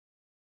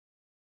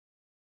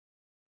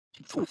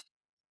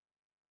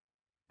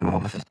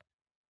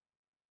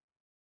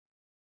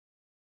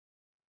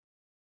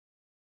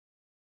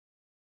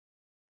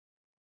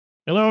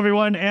Hello,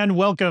 everyone, and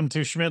welcome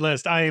to Schmidt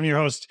List. I am your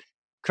host,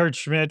 Kurt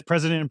Schmidt,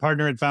 president and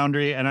partner at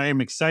Foundry, and I am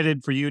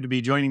excited for you to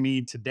be joining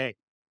me today.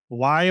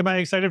 Why am I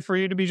excited for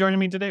you to be joining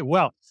me today?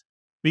 Well,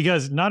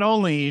 because not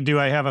only do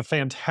I have a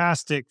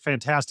fantastic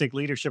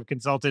leadership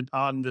consultant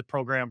on the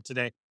program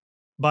today,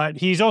 but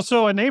he's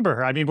also a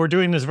neighbor. I mean, we're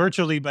doing this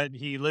virtually, but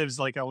he lives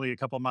like only a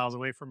couple miles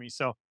away from me.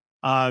 So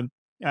uh,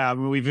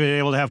 we've been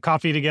able to have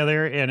coffee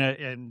together,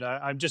 and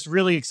I'm just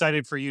really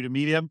excited for you to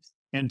meet him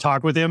and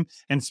talk with him.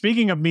 And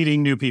speaking of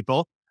meeting new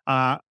people,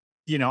 I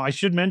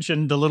should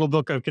mention the little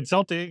book of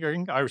consulting,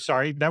 or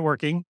sorry,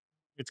 networking.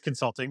 It's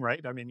consulting, right?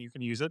 I mean, you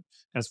can use it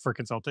as for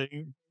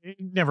consulting.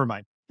 Never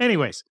mind.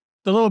 Anyways,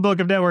 the little book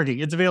of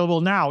networking. It's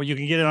available now. You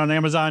can get it on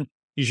Amazon.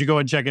 You should go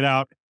and check it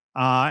out.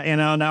 Now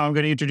I'm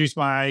going to introduce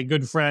my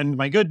good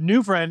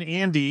new friend,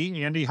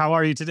 Andy. Andy, how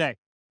are you today?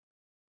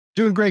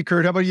 Doing great,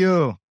 Kurt. How about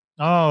you?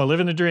 Oh,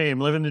 living the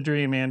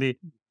dream, Andy.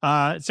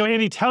 So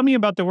Andy, tell me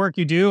about the work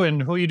you do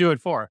and who you do it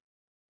for.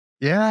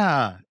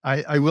 Yeah,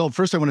 I will.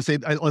 First, I want to say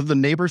I love the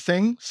neighbor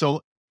thing.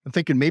 So I'm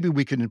thinking maybe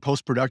we could in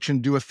post-production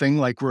do a thing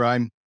like where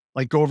I'm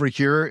like, go over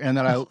here and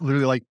then I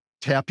literally like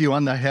tap you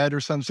on the head or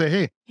something, say,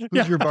 hey,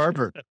 who's your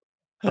barber?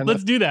 And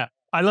let's do that.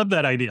 I love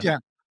that idea. Yeah.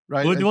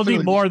 Right. We'll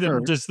need more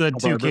than just the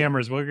two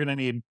cameras. We're going to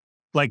need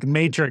like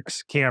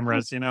matrix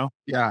cameras,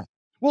 Yeah.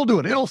 We'll do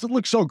it. It also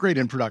looks so great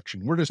in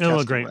production. We're just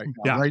testing great. Right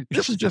now, right?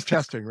 This is just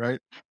testing, right?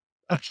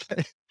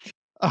 Okay.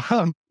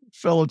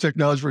 Fellow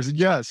technology person.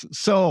 Yes.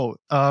 So,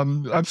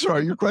 I'm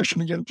sorry, your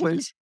question again,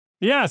 please.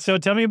 Yeah. So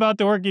tell me about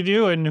the work you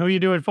do and who you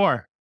do it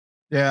for.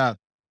 Yeah.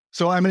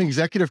 So I'm an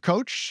executive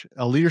coach,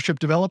 a leadership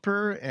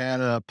developer,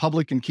 and a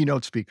public and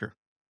keynote speaker.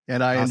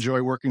 And I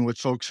enjoy working with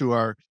folks who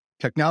are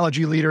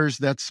technology leaders.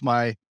 That's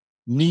my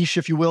niche,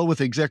 if you will, with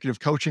executive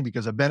coaching,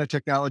 because I've been a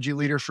technology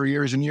leader for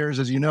years and years,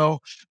 as you know,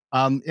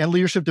 and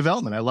leadership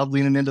development. I love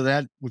leaning into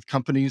that with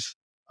companies,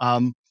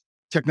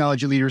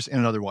 technology leaders,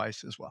 and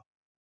otherwise as well.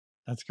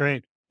 That's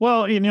great.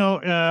 Well,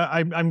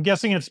 I'm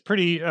guessing it's a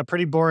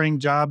pretty boring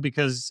job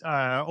because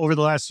over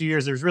the last few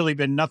years, there's really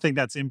been nothing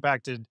that's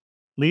impacted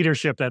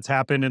leadership that's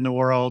happened in the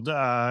world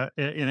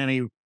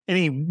in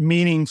any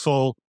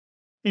meaningful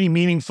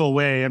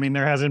way. I mean,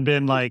 there hasn't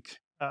been like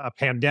a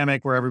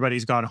pandemic where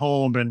everybody's gone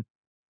home and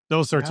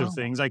those sorts of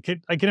things. I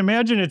can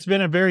imagine it's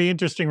been a very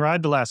interesting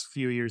ride the last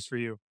few years for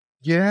you.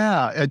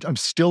 Yeah, I'm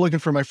still looking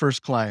for my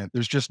first client.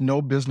 There's just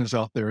no business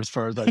out there as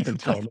far as I can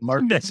tell.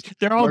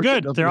 They're all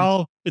good.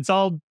 It's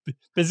all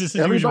business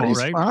as usual,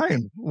 right?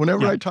 Fine.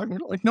 Whenever I talk,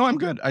 like, no, I'm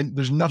good.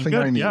 There's nothing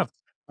I need. Yeah.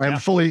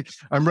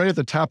 I'm right at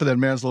the top of that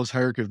Maslow's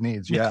hierarchy of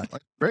needs. Yeah,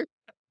 like, great.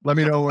 Let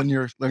me know when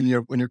you're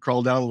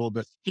crawled down a little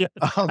bit. Yeah.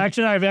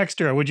 Actually, I have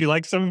extra. Would you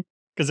like some?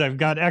 Because I've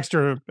got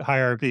extra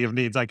hierarchy of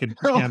needs I could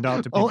hand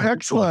out to people. Oh,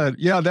 excellent.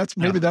 Yeah, that's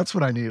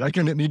what I need. I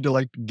need to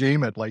like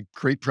game it, like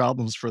create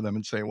problems for them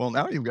and say, well,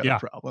 now you've got a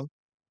problem.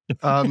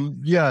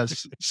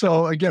 Yes.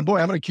 So again, boy,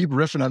 I'm going to keep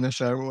riffing on this.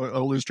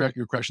 I'll lose track of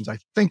your questions. I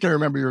think I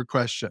remember your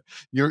question,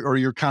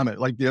 your comment,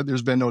 like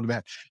there's been no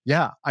demand.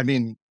 Yeah. I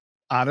mean,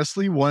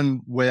 honestly,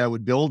 one way I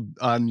would build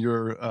on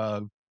your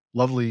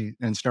lovely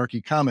and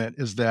snarky comment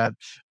is that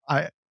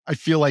I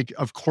feel like,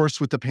 of course,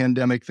 with the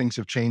pandemic, things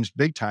have changed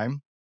big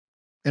time.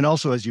 And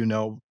also, as you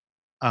know,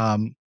 I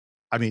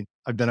mean,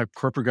 I've been a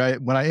corporate guy.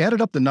 When I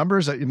added up the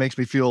numbers, it makes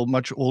me feel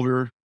much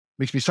older,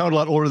 makes me sound a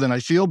lot older than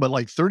I feel, but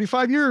like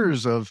 35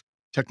 years of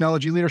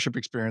technology leadership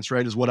experience,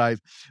 right, is what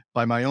I've,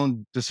 by my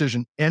own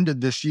decision,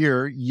 ended this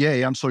year.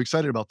 Yay, I'm so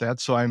excited about that.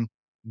 So I'm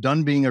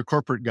done being a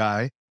corporate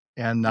guy.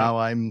 And now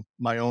I'm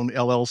my own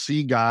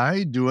LLC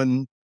guy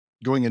going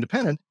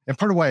independent. And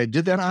part of why I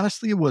did that,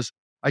 honestly, was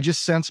I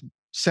just sensed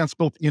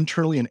both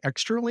internally and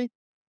externally,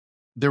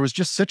 there was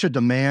just such a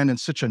demand and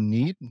such a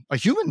need, a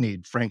human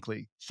need,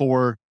 frankly,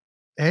 for,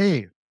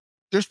 hey,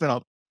 there's been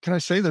a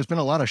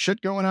lot of shit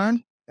going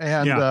on.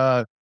 And,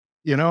 and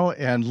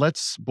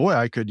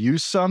I could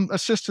use some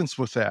assistance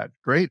with that.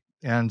 Great.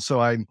 And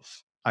so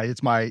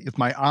it's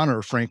my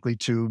honor, frankly,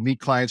 to meet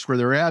clients where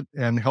they're at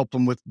and help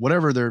them with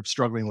whatever they're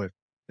struggling with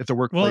at the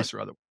workplace or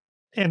otherwise.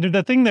 And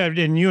the thing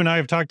and you and I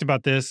have talked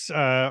about this,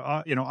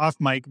 off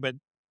mic, but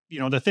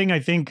the thing I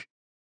think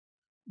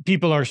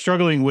people are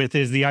struggling with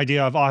is the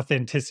idea of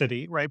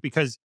authenticity, right?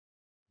 Because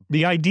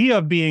the idea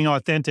of being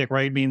authentic,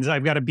 right, means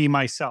I've got to be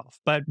myself,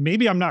 but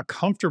maybe I'm not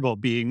comfortable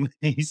being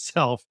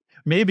myself.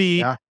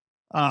 Maybe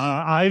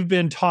I've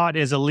been taught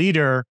as a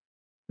leader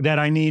that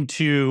I need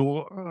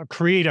to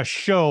create a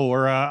show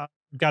or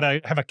got to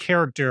have a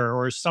character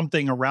or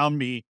something around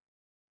me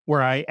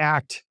where I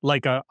act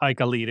like a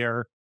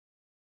leader,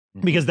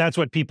 because that's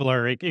what people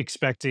are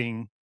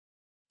expecting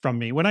from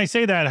me. When I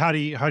say that, how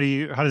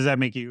does that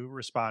make you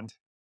respond?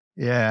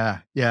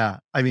 Yeah.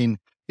 I mean,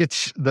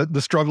 it's the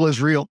struggle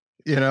is real.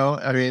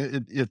 I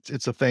mean,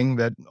 it's a thing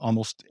that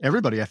almost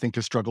everybody, I think,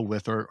 has struggled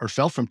with or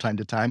felt from time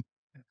to time.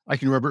 I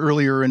can remember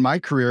earlier in my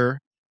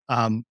career,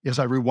 as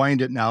I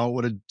rewind it now,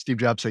 what did Steve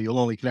Jobs say? You'll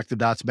only connect the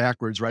dots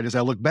backwards, right? As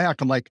I look back,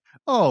 I'm like,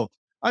 oh,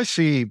 I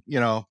see,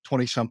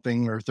 20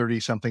 something or 30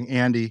 something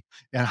Andy,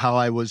 and how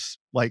I was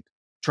like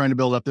trying to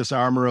build up this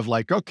armor of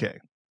like, okay,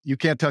 you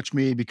can't touch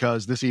me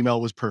because this email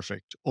was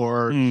perfect,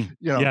 or,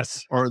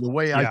 Yes. or the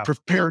way I Yeah.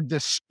 prepared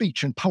this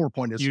speech in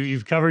PowerPoint is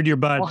You've covered your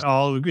butt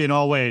awesome, in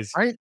all ways.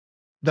 right?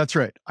 That's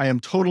right. I am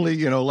totally,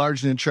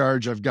 large and in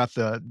charge. I've got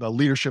the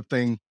leadership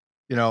thing.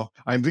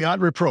 I'm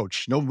beyond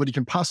reproach. Nobody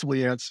can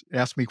possibly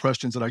ask me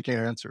questions that I can't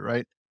answer,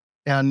 right?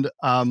 And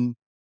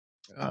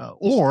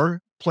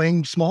or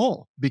playing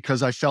small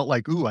because I felt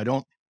like, ooh, I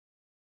don't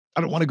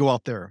want to go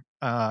out there.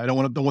 I don't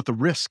want the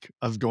risk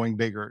of going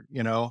bigger,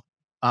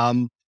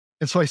 Um,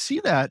 and so I see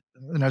that,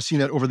 and I've seen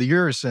that over the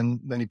years, and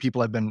many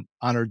people I've been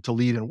honored to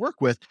lead and work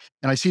with,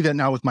 and I see that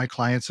now with my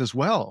clients as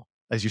well,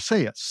 as you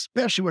say,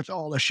 especially with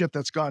all the shit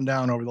that's gone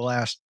down over the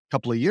last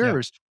couple of Yeah.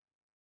 years.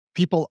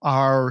 People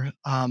are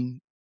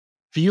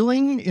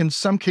feeling, in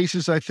some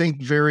cases, I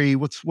think, very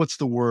what's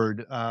the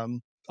word?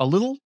 A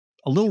little,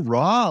 a little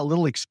raw, a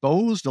little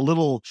exposed, a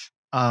little.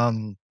 I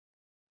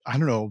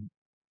don't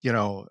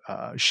know,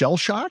 shell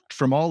shocked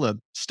from all the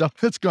stuff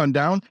that's gone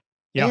down.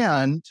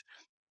 Yeah. And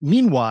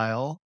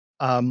meanwhile,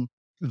 um,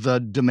 the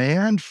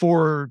demand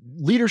for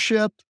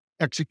leadership,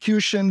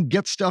 execution,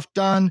 get stuff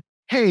done.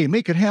 Hey,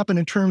 make it happen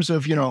in terms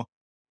of,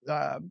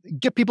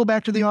 get people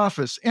back to the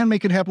office and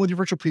make it happen with your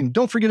virtual team.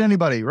 Don't forget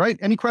anybody, right?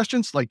 Any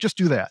questions? Like, just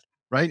do that,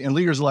 right? And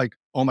leaders are like,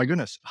 oh my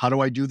goodness, how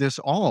do I do this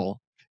all?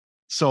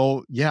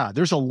 So yeah,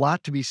 there's a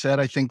lot to be said,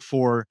 I think,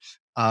 for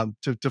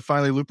to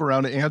finally loop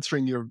around to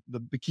answering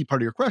the key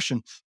part of your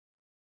question.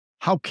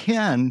 How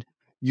can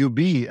you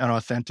be an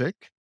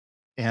authentic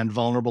and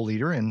vulnerable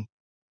leader? And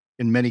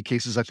in many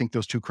cases, I think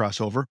those two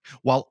cross over,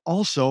 while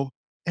also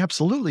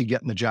absolutely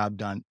getting the job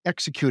done,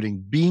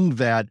 executing, being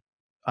that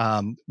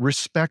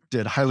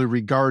respected, highly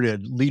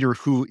regarded leader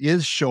who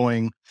is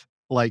showing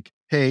like,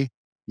 hey,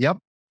 yep,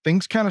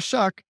 things kind of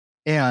suck.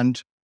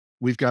 And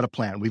we've got a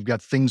plan. We've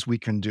got things we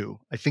can do.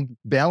 I think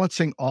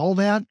balancing all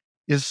that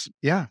is,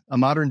 yeah, a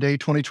modern day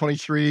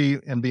 2023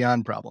 and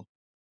beyond problem.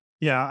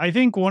 Yeah. I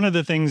think one of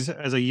the things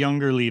as a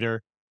younger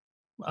leader,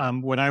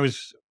 when I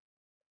was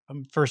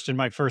first in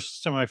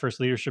some of my first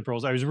leadership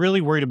roles, I was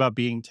really worried about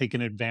being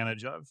taken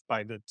advantage of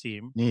by the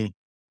team. Mm.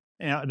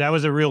 And that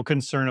was a real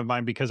concern of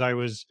mine because I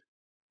was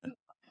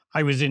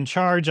in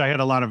charge. I had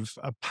a lot of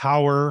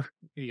power,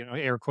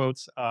 air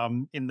quotes,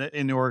 in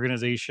the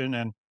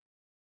organization,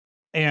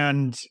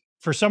 and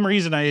for some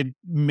reason, I had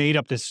made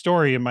up this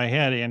story in my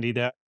head, Andy,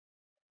 that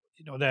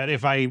that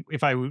if I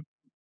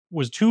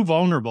was too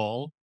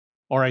vulnerable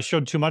or I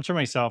showed too much of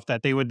myself,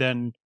 that they would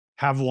then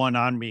have one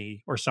on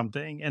me or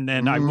something, and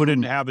then I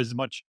wouldn't Mm. have as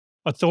much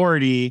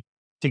authority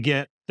to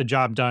get the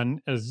job done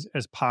as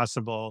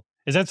possible.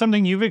 Is that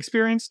something you've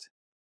experienced?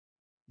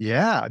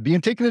 Yeah, being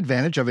taken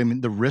advantage of. I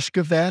mean, the risk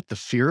of that, the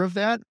fear of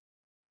that.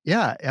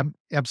 Yeah,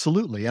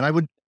 absolutely. And I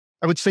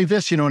would say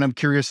this, and I'm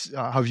curious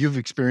how you've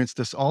experienced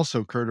this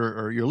also, Kurt,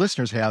 or your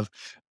listeners have.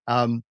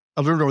 I've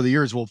learned over the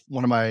years. Well,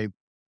 one of my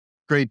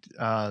great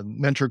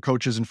mentor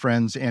coaches and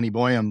friends, Annie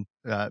Boyum,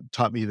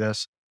 taught me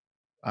this.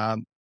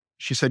 Um,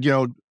 she said,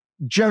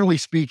 generally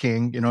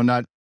speaking,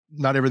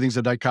 not everything's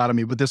a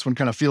dichotomy, but this one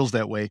kind of feels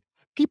that way.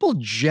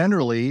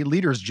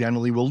 Leaders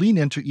generally will lean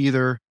into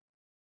either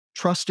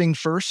trusting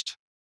first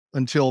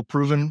until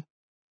proven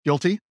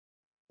guilty,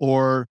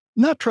 or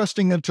not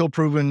trusting until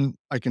proven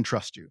I can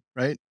trust you,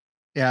 right?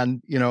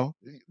 And,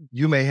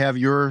 you may have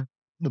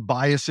the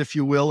bias, if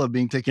you will, of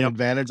being taken Yep.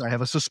 advantage. I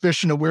have a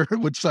suspicion of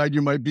which side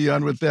you might be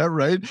on with that,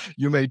 right?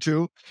 You may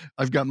too.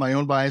 I've got my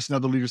own bias, and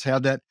other leaders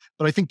have that.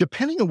 But I think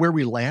depending on where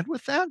we land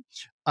with that,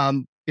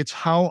 it's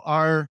how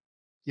our,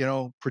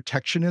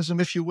 protectionism,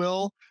 if you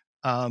will,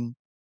 um,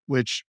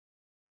 which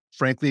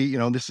frankly,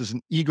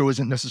 ego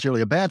isn't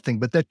necessarily a bad thing,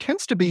 but that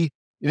tends to be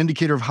an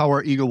indicator of how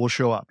our ego will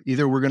show up.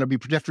 Either we're going to be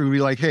protective, we'll be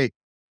like, hey,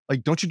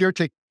 like, don't you dare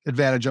take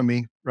advantage of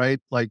me, right?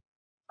 Like,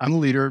 I'm a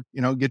leader,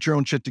 get your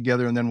own shit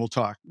together and then we'll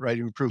talk, right?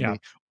 You improve Yeah.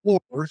 me.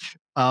 Or,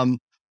 um,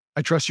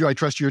 I trust you, I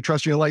trust you, I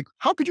trust you. Like,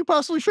 how could you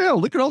possibly fail?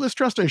 Look at all this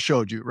trust I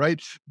showed you,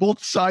 right?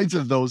 Both sides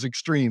of those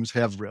extremes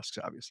have risks,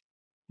 obviously.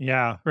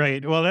 Yeah.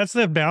 Right. Well, that's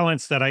the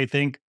balance that I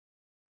think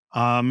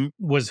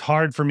was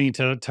hard for me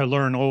to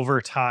learn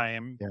over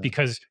time Yeah.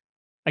 because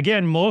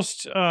again,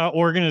 most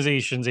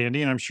organizations,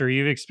 Andy, and I'm sure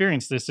you've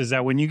experienced this, is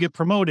that when you get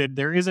promoted,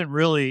 there isn't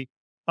really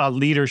a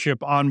leadership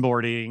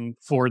onboarding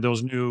for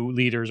those new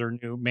leaders or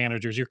new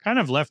managers. You're kind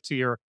of left to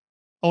your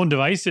own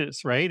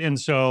devices, right? And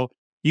so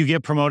you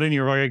get promoted and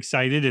you're very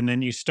excited, and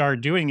then you start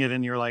doing it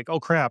and you're like, oh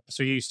crap.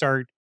 So you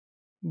start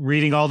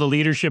reading all the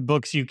leadership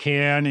books you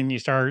can, and you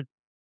start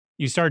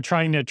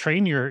trying to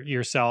train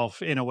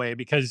yourself in a way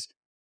because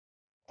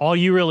all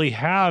you really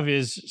have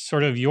is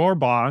sort of your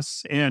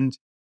boss, and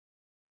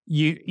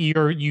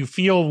you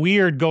feel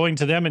weird going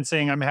to them and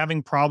saying I'm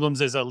having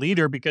problems as a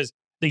leader because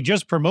they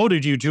just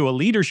promoted you to a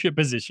leadership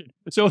position.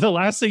 So the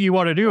last thing you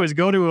want to do is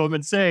go to them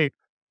and say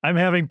I'm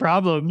having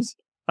problems,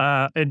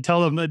 and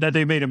tell them that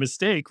they made a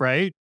mistake,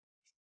 right?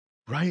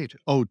 Right.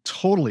 Oh,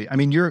 totally. I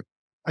mean,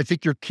 I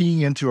think you're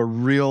keying into a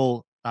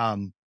real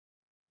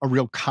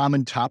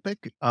common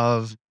topic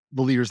of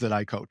the leaders that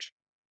I coach.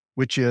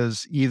 which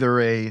is either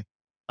a,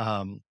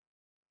 um,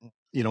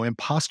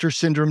 imposter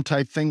syndrome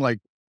type thing, like,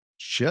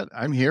 shit,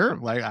 I'm here.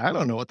 Like, I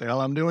don't know what the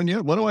hell I'm doing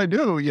yet. What do I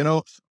do?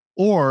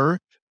 Or,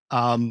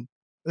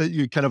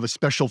 you kind of a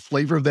special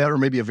flavor of that, or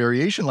maybe a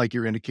variation like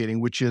you're indicating,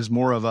 which is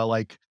more of a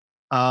like,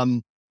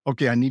 um,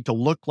 okay, I need to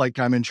look like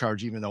I'm in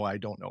charge, even though I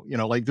don't know.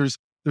 Like there's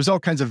all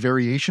kinds of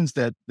variations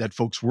that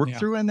folks work Yeah.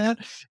 through in that.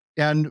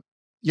 And,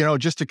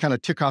 just to kind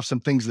of tick off some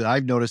things that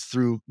I've noticed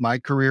through my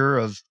career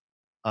of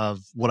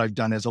what I've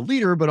done as a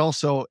leader, but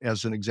also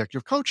as an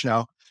executive coach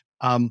now.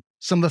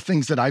 Some of the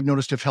things that I've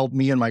noticed have helped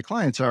me and my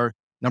clients are,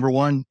 number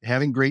one,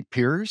 having great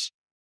peers,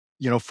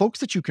 folks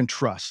that you can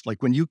trust.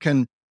 Like when you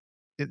can,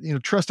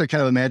 trust, I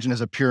kind of imagine as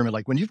a pyramid.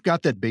 Like when you've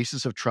got that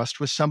basis of trust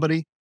with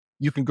somebody,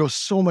 you can go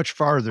so much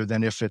farther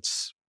than if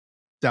it's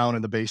down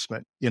in the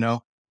basement,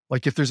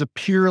 Like if there's a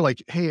peer,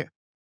 like, hey,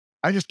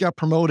 I just got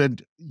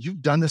promoted.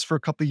 You've done this for a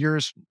couple of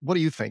years. What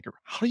do you think? Or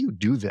how do you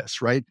do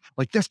this? Right?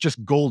 Like that's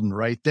just golden,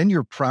 right? Then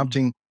you're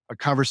prompting a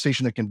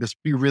conversation that can just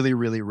be really,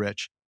 really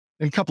rich.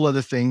 And a couple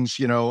other things,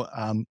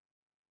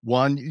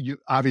 one, you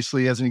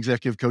obviously as an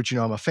executive coach,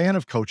 I'm a fan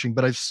of coaching,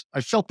 but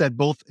I've felt that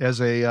both as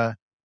a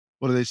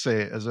what do they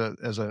say, as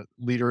a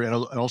leader and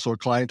also a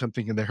client. I'm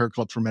thinking the hair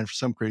club for men for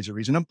some crazy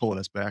reason. I'm pulling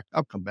us back.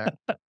 I'll come back.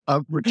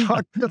 We're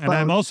talking about, And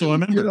I'm also a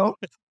member.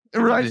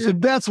 Right.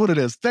 And that's what it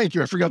is. Thank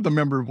you. I forgot the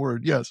member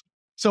word. Yes.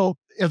 So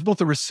as both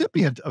a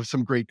recipient of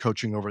some great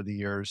coaching over the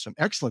years, some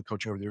excellent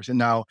coaching over the years, and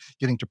now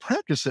getting to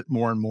practice it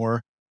more and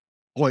more,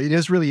 boy, it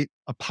is really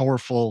a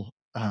powerful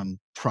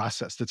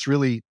process. That's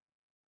really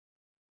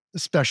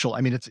special.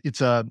 I mean,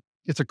 it's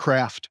a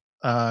craft.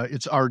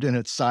 It's art and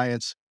it's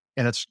science,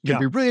 and it's can Yeah.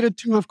 be related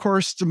to, of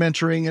course, to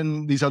mentoring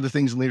and these other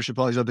things, and leadership,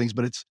 all these other things.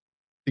 But it's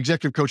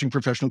executive coaching,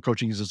 professional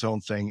coaching is its own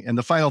thing. And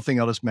the final thing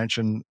I'll just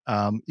mention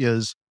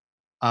is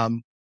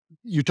um,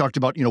 you talked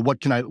about,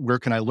 where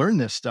can I learn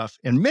this stuff?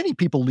 And many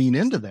people lean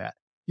into that.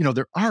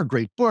 There are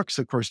great books,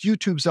 of course,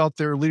 YouTube's out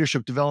there,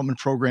 leadership development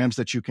programs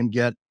that you can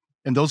get,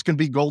 and those can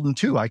be golden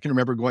too. I can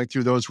remember going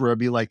through those where I'd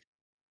be like,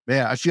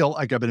 man, I feel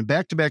like I've been in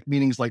back-to-back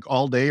meetings like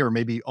all day or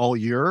maybe all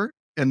year.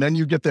 And then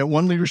you get that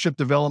one leadership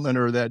development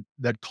or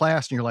that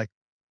class, and you're like,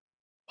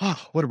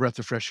 oh, what a breath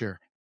of fresh air.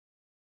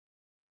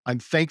 I'm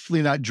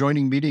thankfully not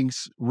joining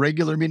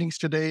regular meetings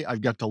today.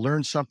 I've got to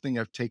learn something.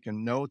 I've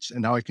taken notes,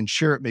 and now I can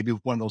share it maybe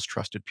with one of those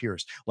trusted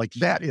peers. Like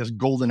that is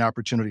golden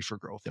opportunity for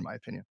growth, in my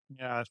opinion.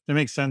 Yeah, that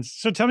makes sense.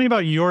 So tell me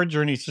about your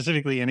journey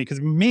specifically, Andy,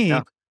 because me,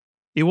 Yeah.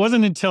 it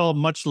wasn't until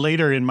much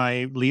later in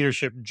my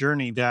leadership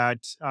journey that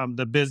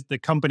the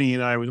company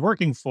that I was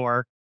working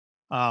for,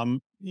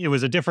 it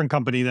was a different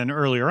company than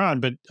earlier on,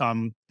 but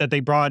that they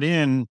brought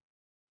in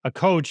a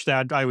coach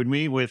that I would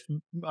meet with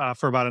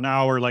for about an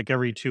hour, like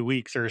every 2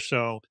 weeks or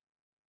so.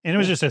 And it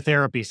was Cool. just a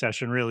therapy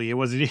session, really. It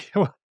wasn't it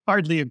was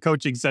hardly a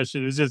coaching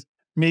session. It was just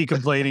me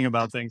complaining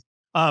about things.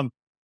 Um,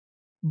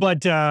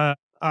 but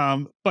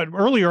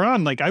earlier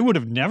on, like I would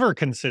have never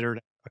considered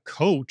a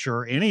coach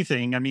or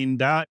anything. I mean,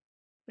 that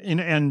and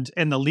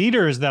the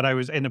leaders that I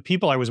was and the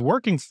people I was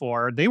working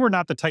for, they were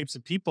not the types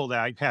of people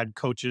that had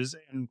coaches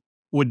and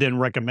would then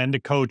recommend a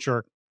coach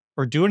or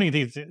do any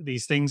of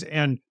these things.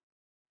 And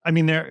I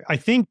mean, I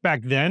think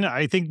back then,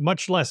 I think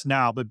much less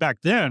now, but back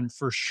then,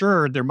 for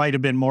sure, there might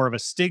have been more of a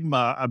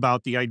stigma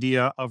about the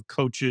idea of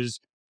coaches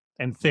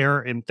and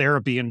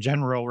therapy in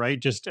general, right?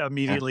 Just Yeah.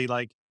 immediately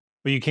like,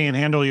 well, you can't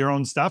handle your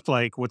own stuff.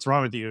 Like, what's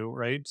wrong with you,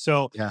 right?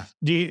 So, Yeah.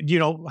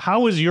 how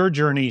was your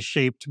journey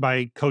shaped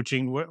by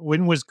coaching?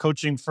 When was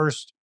coaching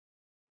first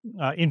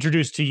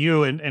introduced to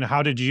you, and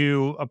how did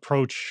you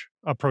approach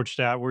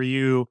that? Were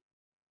you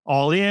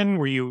all in?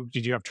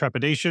 Did you have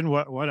trepidation?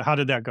 How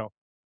did that go?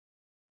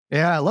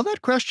 Yeah. I love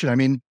that question. I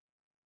mean,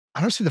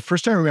 honestly, the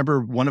first time I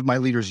remember one of my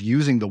leaders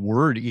using the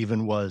word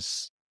even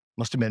must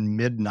have been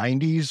mid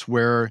 90s,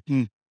 where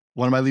Hmm.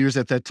 one of my leaders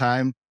at that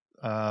time,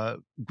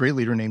 great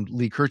leader named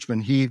Lee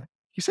Kirchman, he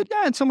said,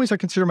 yeah, in some ways I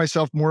consider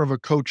myself more of a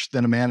coach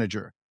than a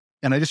manager.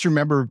 And I just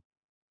remember,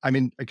 I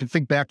mean, I can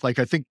think back, like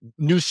I think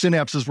new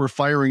synapses were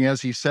firing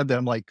as he said that.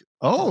 I'm like,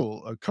 oh,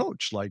 a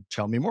coach, like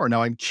tell me more.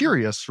 Now I'm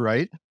curious,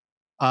 right?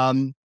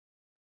 Um,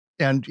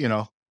 and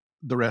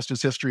the rest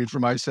is history for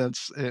my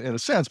sense, in a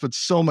sense, but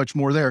so much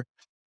more there.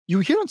 You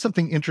hit on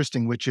something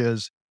interesting, which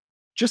is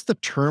just the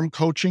term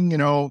coaching.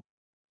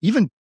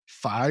 Even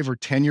 5 or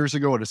 10 years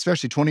ago, and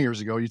especially 20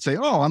 years ago, you'd say,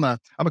 "Oh, I'm a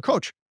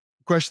coach."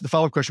 The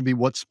follow-up question would be,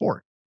 "What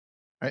sport?"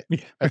 Right?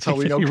 Yeah, That's how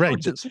we know you're right.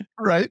 coaches,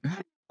 right?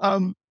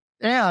 Um,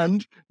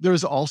 and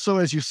there's also,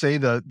 as you say,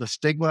 the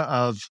stigma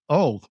of,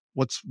 "Oh,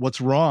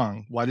 what's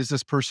wrong? Why does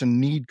this person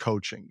need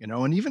coaching?"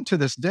 And even to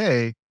this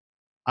day,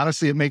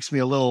 honestly, it makes me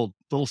a little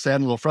sad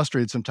and a little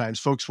frustrated sometimes.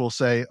 Folks will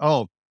say,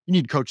 "Oh, you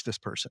need to coach this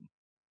person,"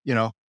 you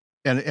know,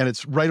 and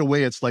it's right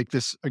away. It's like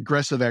this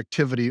aggressive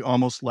activity,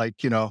 almost like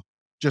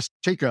just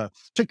take a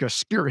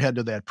spearhead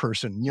to that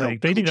person.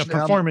 Like they need a Coach them.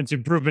 performance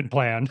improvement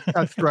plan.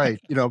 That's right.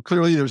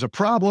 Clearly there's a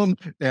problem,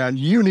 and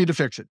you need to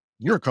fix it.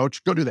 You're a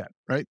coach. Go do that.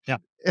 Right. Yeah.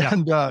 Yeah.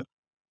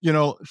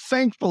 And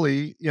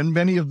thankfully, in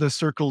many of the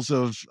circles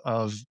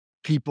of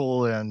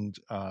people and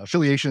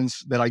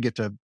affiliations that I get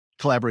to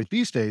collaborate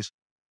these days,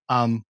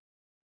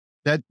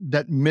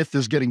 that myth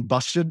is getting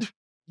busted,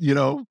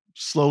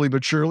 slowly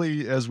but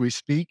surely as we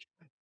speak.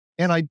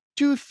 And I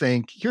do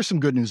think, here's some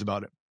good news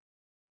about it.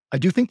 I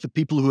do think the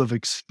people who have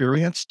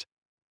experienced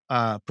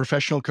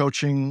professional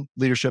coaching,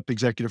 leadership,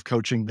 executive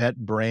coaching, that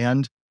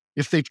brand,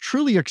 if they've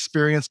truly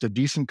experienced a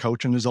decent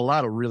coach, and there's a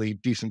lot of really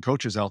decent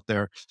coaches out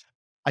there,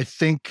 I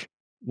think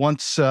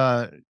once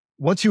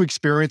once you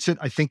experience it,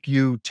 I think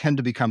you tend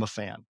to become a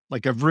fan.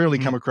 Like I've rarely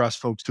come across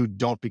folks who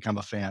don't become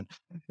a fan.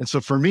 And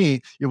so for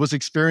me, it was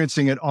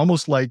experiencing it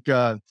almost like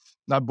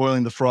not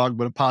boiling the frog,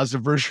 but a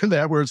positive version of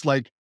that, where it's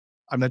like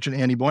I mentioned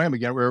Annie Boyam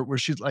again, where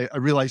she's like, I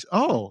realized,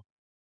 oh,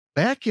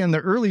 back in the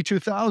early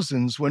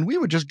 2000s, when we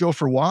would just go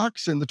for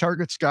walks in the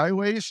Target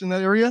Skyways in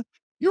that area,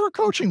 you were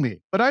coaching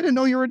me, but I didn't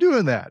know you were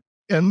doing that.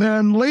 And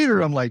then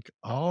later I'm like,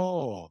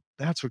 oh,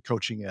 that's what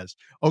coaching is.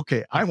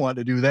 Okay, I want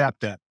to do that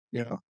then.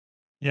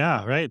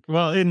 Yeah, right.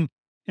 Well, and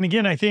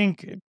again, I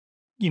think,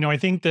 I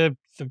think the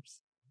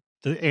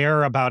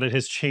air about it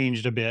has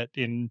changed a bit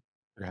It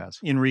has.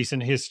 in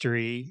recent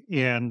history.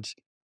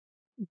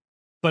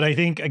 But I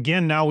think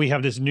again, now we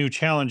have this new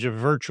challenge of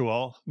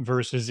virtual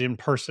versus in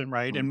person,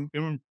 right?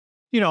 Mm.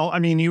 I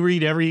mean, you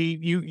read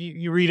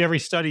every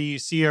study, you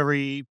see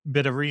every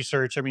bit of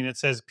research. I mean, it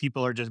says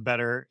people are just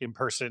better in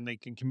person. They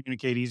can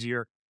communicate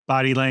easier,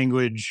 body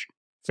language,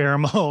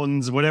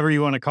 pheromones, whatever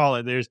you want to call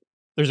it.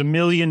 There's a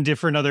million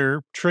different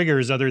other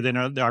triggers other than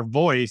our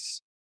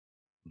voice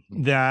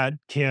Mhm. that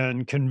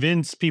can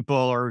convince people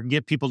or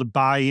get people to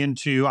buy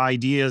into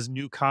ideas,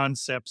 new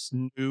concepts,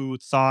 new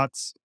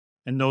thoughts,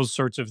 and those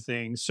sorts of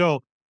things.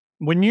 So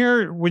when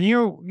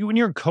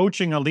you're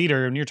coaching a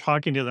leader and you're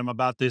talking to them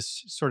about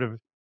this sort of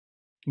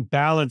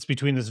balance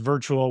between this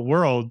virtual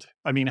world,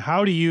 I mean,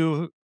 how do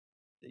you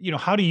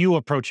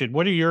approach it?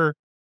 What's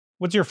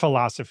your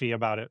philosophy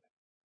about it?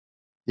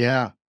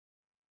 Yeah.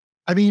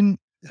 I mean,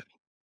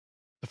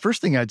 the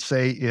first thing I'd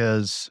say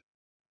is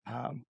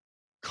um,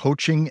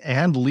 coaching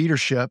and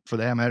leadership, for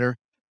that matter,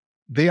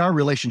 they are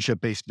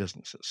relationship based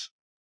businesses.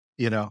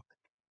 You know,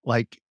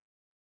 like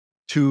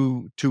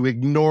to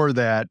ignore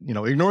that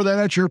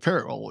at your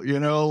peril.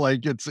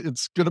 Like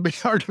it's going to be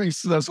hard to be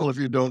successful if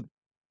you don't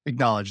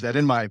acknowledge that,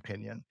 in my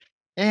opinion.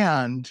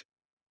 And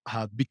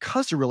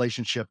because they're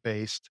relationship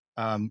based,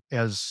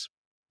 as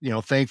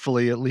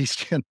thankfully, at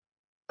least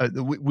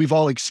we've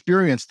all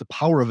experienced the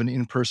power of an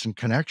in person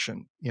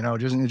connection.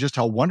 Just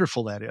how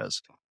wonderful that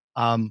is.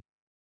 Um,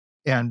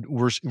 and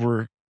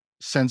we're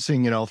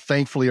sensing,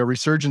 thankfully, a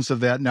resurgence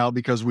of that now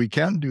because we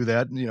can do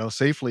that,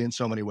 safely in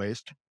so many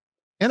ways.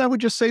 And I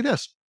would just say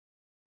this: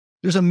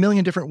 there's a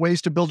million different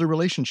ways to build a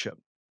relationship,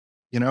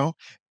 you know,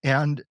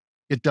 and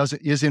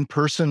is in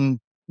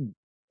person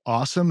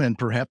awesome and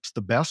perhaps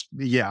the best.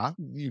 Yeah,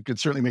 you could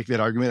certainly make that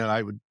argument,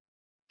 and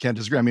can't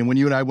disagree. I mean, when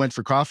you and I went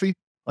for coffee,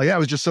 like that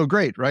was just so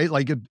great, right?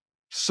 Like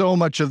so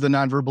much of the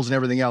nonverbals and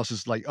everything else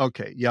is like,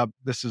 okay, yeah,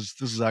 this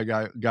is a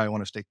guy I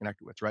want to stay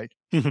connected with, right?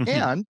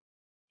 And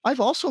I've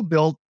also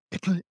built,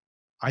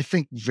 I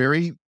think,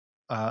 very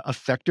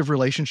effective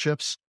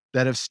relationships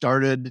that have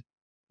started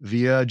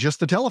via just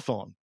the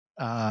telephone,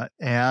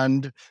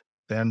 and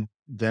then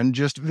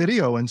just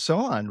video and so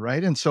on,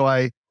 right? And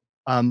so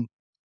um,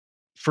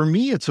 for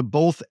me, it's a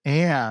both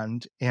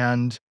and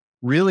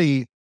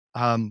really,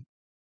 um,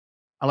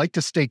 I like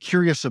to stay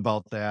curious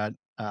about that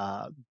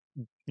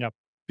Yep.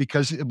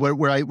 because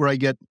where I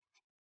get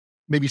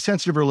maybe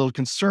sensitive or a little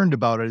concerned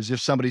about it is if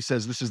somebody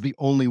says this is the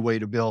only way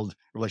to build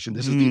relation,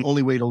 this is the Mm,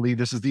 only way to lead,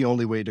 this is the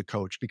only way to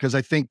coach. Because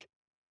I think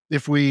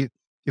if we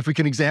if we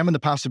can examine the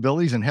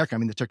possibilities, and heck, I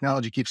mean, the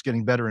technology keeps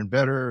getting better and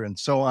better, and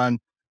so on.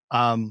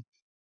 Um,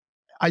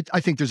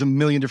 I think there's a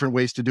million different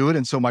ways to do it.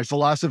 And so my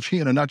philosophy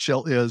in a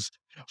nutshell is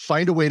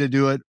find a way to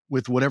do it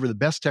with whatever the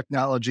best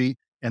technology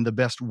and the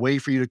best way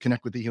for you to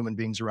connect with the human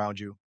beings around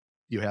you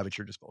have at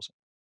your disposal.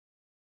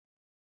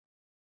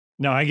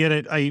 no, I get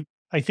it. I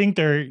think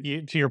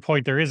to your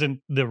point, there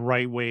isn't the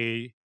right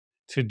way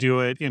to do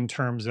it in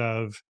terms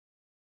of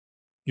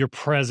your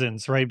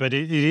presence, right? But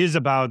it is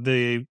about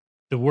the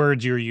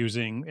words you're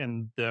using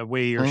and the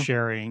way you're Mhm.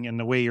 sharing and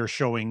the way you're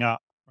showing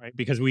up, right?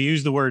 Because we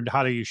use the word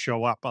 "how do you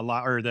show up" a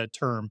lot, or the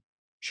term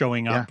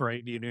 "showing up," Yeah,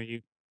 right? You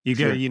get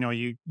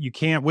sure. you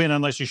can't win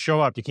unless you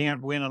show up. You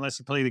can't win unless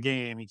you play the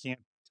game. You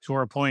can't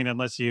score a point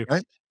unless you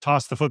Right.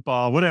 toss the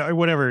football.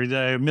 Whatever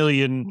the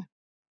million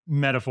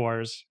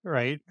metaphors,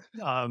 right?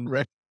 Um,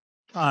 Right.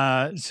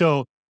 uh,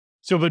 so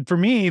but for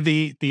me,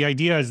 the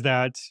idea is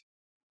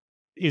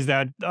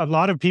that a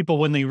lot of people,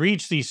 when they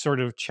reach these sort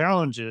of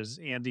challenges,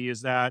 Andy,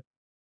 is that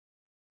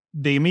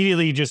they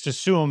immediately just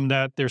assume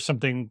that there's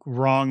something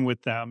wrong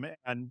with them,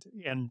 and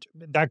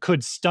that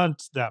could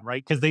stunt them,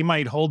 right? Because they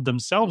might hold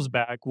themselves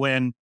back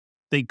when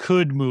they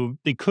could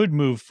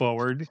move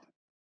forward,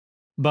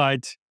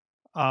 but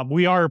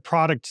we are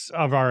products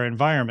of our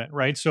environment,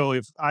 right? So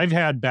if I've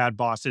had bad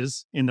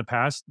bosses in the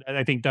past,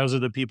 I think those are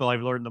the people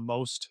I've learned the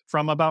most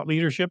from about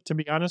leadership, to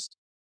be honest.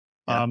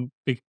 Yeah.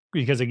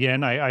 Because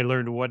again, I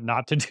learned what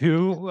not to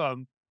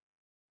do.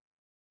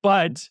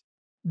 But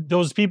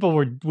those people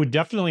would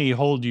definitely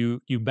hold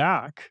you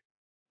back.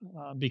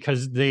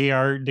 because they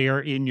are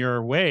in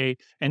your way.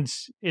 And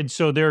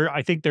so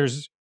I think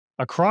there's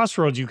a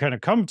crossroads you kind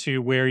of come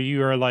to where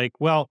you are like,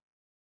 well,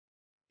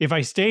 if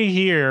I stay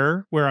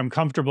here where I'm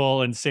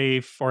comfortable and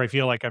safe, or I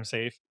feel like I'm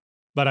safe,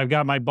 but I've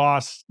got my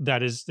boss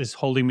that is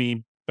holding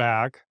me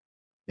back,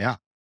 Yeah.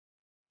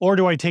 or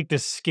do I take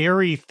this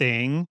scary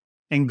thing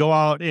and go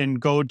out and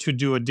go to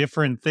do a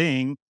different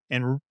thing?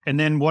 And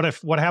then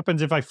what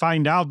happens if I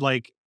find out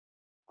like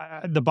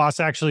the boss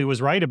actually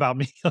was right about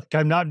me? Like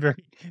I'm not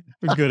very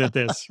good at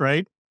this,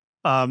 right?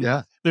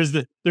 Yeah. There's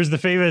the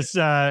famous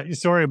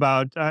story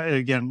about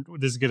again,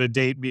 this is gonna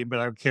date me, but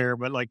I don't care.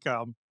 But like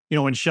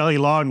when Shelley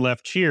Long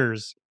left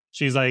Cheers,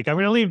 she's like, I'm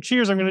gonna leave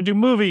Cheers, I'm gonna do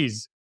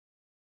movies.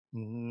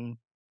 Mm,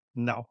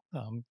 no,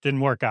 didn't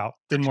work out.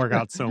 Didn't work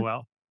out so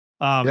well.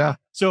 Yeah.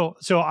 So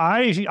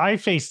I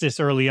faced this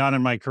early on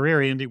in my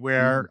career, Andy, Mm.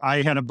 where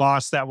I had a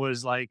boss that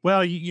was like,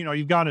 well,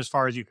 you've gone as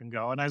far as you can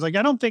go. And I was like,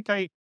 I don't think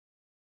I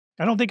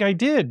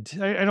did.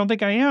 I don't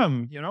think I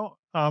am,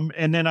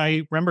 and then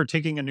I remember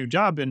taking a new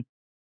job and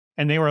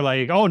they were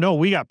like, oh no,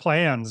 we got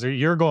plans, or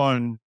you're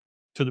going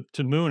to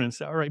the moon and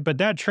stuff. All right. But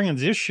that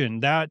transition,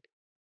 that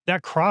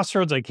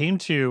crossroads I came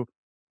to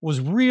was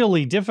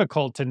really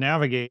difficult to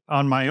navigate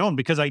on my own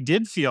because I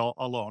did feel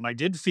alone. I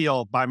did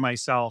feel by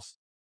myself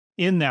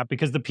in that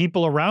because the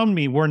people around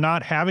me were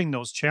not having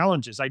those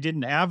challenges. I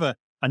didn't have a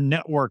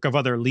network of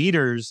other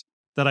leaders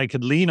that I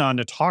could lean on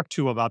to talk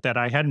to about that.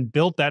 I hadn't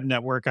built that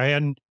network. I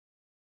hadn't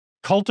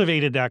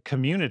cultivated that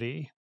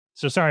community.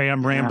 So sorry,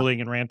 I'm Yeah. rambling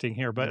and ranting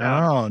here, but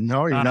No,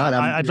 you're not.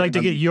 I'd like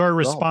to get your Go.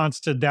 response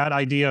to that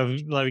idea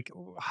of like,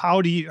 how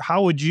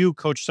would you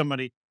coach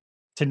somebody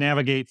to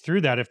navigate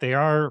through that if they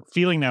are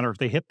feeling that or if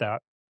they hit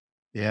that?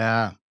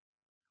 Yeah.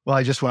 Well,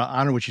 I just want to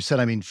honor what you said.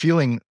 I mean,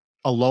 feeling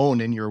alone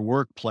in your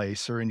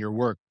workplace or in your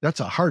work, that's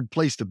a hard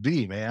place to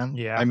be, man.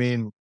 Yeah, I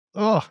mean,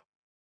 oh,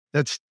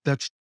 that's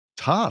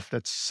tough.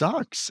 That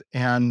sucks.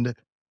 And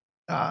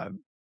uh,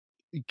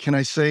 can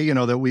I say,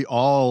 that we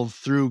all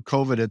through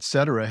COVID, et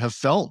cetera, have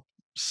felt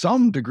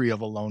some degree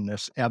of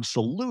aloneness?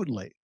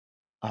 Absolutely.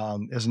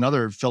 As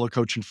another fellow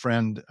coach and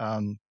friend,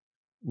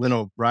 Lynn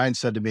O'Brien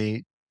said to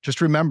me, just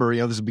remember,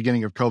 this is the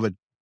beginning of COVID.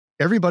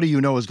 Everybody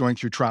is going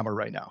through trauma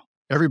right now.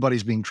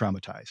 Everybody's being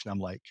traumatized. And I'm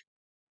like,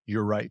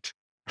 you're right.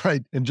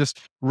 Right. And just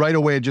right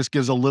away, it just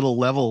gives a little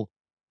level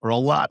or a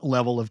lot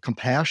level of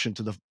compassion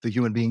to the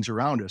human beings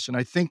around us. And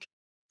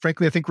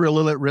frankly, I think we're a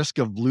little at risk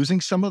of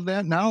losing some of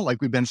that now. Like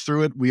we've been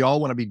through it. We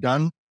all want to be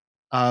done.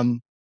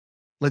 Um,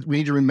 we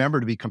need to remember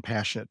to be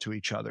compassionate to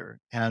each other.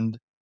 And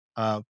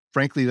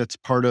frankly, that's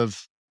part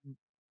of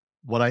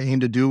what I aim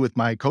to do with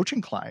my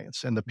coaching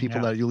clients and the people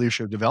yeah, that I do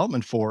leadership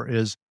development for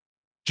is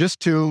just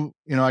to,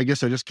 I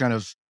guess I just kind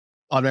of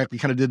automatically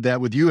kind of did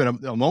that with you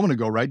a moment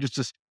ago, right?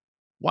 Just,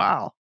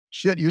 wow,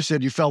 shit, you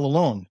said you felt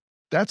alone.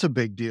 That's a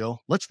big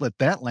deal. Let's let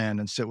that land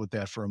and sit with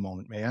that for a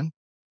moment, man.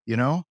 You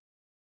know,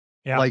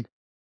 yeah, like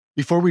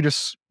before we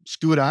just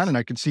stew it on and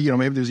I can see,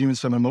 maybe there's even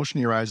some emotion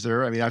in your eyes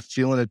there. I mean, I'm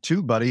feeling it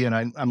too, buddy. And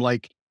I'm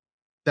like,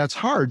 that's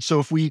hard. So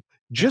if we yeah,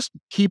 just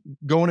keep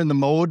going in the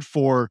mode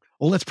for,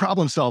 well, let's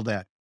problem solve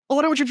that. Oh,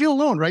 why don't you feel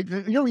alone, right?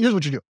 Here's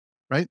what you do,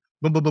 right?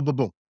 Boom, boom, boom, boom,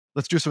 boom.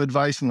 Let's do some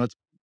advice and let's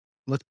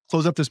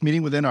close up this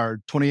meeting within our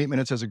 28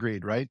 minutes as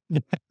agreed, right?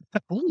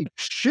 Holy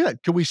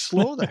shit. Can we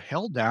slow the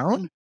hell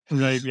down?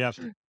 right, yeah,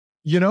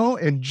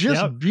 And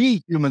just yeah,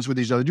 be humans with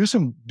each other. Do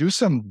some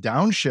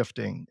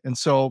downshifting. And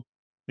so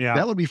yeah.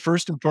 that would be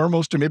first and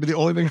foremost, and maybe the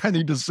only thing I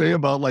need to say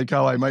about like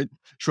how I might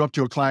show up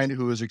to a client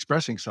who is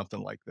expressing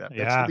something like that.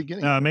 That's the Yeah,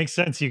 beginning no, it of it. makes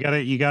sense. You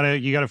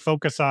gotta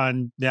focus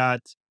on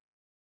that.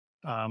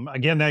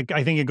 Again, that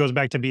I think it goes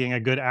back to being a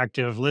good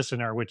active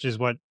listener, which is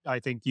what I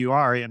think you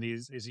are, and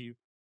is you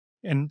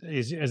and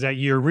is that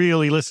you're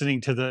really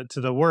listening to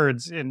the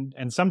words, and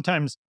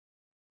sometimes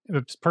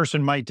a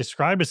person might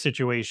describe a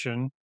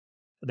situation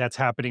that's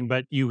happening,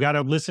 but you got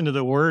to listen to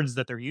the words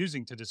that they're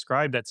using to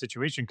describe that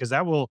situation because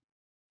that will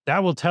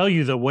tell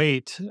you the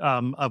weight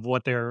of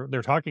what they're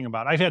talking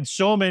about. I've had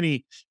so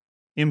many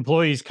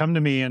employees come to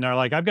me and they're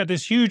like, I've got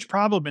this huge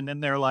problem. And then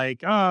they're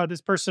like, oh,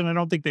 this person, I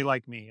don't think they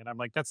like me. And I'm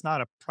like, that's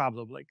not a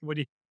problem. Like, what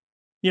do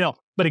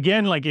but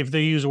again, like if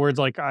they use words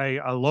like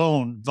I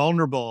alone,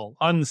 vulnerable,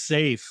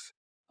 unsafe,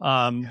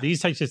 Yeah. these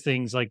types of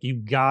things, like you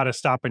got to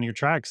stop in your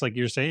tracks, like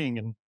you're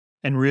saying,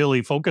 and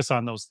really focus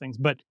on those things.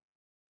 But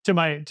to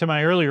my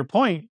earlier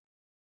point,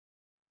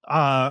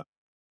 uh,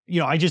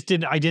 I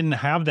didn't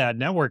have that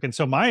network. And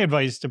so my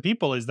advice to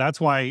people is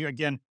that's why,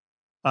 again,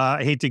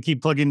 I hate to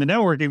keep plugging the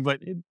networking, but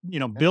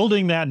Yeah.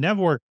 building that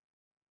network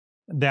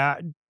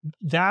that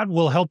that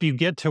will help you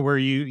get to where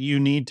you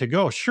need to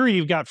go. Sure,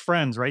 you've got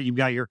friends, right? You've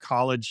got your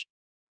college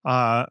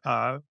uh,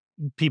 uh,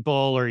 people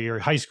or your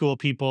high school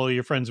people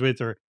you're friends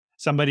with, or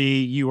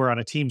somebody you were on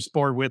a team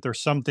sport with, or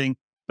something.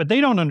 But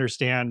they don't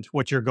understand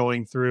what you're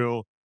going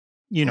through.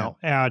 Yeah.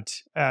 At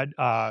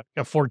a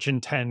Fortune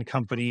 10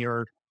 company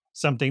or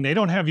something. They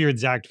don't have your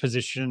exact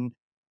position.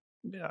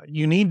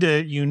 You need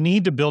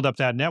to build up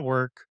that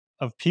network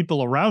of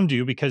people around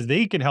you because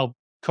they can help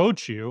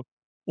coach you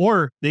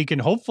or they can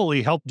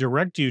hopefully help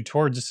direct you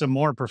towards some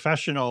more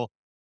professional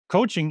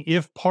coaching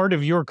if part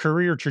of your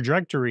career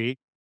trajectory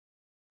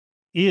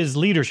is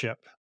leadership.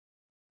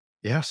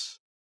 Yes.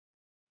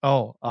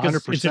 Oh, Because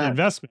it's an 100%.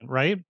 investment,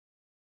 right?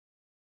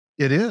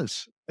 It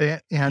is.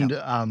 And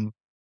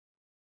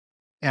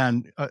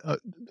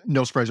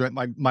no surprise, right?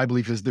 My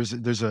belief is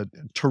there's a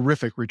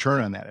terrific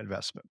return on that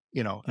investment.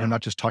 I'm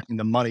not just talking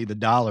the money, the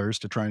dollars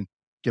to try and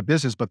get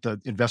business, but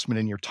the investment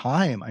in your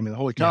time. I mean,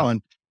 holy cow!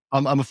 And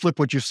I'm gonna flip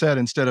what you said.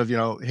 Instead of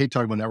hate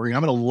talking about networking,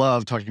 I'm gonna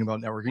love talking about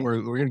networking.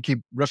 We're gonna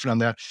keep riffing on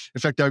that.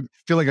 In fact, I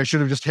feel like I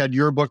should have just had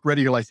your book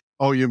ready. You're like,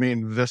 oh, you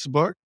mean this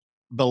book?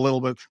 The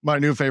little bit, my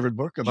new favorite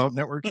book about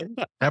networking.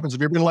 Happens if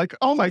you're being like,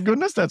 oh my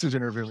goodness, that's who's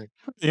interviewing.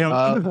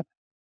 Yeah.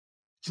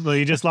 So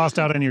you just lost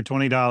out on your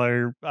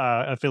 $20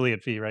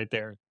 affiliate fee right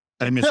there.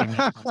 I'm missing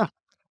that.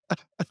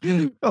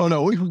 Oh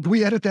no,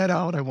 we edit that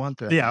out. I want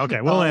that. Yeah, okay.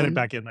 We'll edit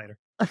back in later.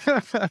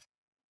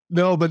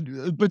 No,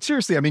 but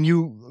seriously, I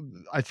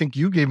mean, I think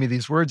you gave me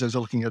these words. I was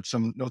looking at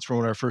some notes from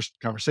one of our first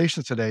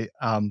conversations today.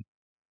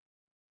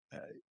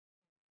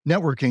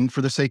 Networking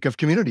for the sake of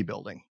community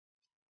building,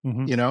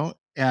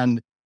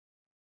 and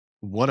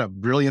what a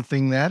brilliant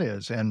thing that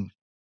is. And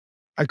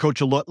I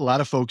coach a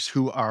lot of folks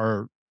who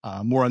are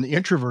more on the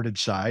introverted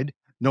side.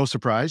 No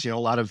surprise, a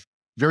lot of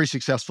very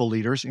successful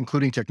leaders,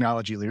 including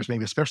technology leaders,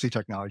 maybe especially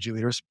technology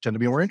leaders, tend to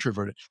be more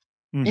introverted.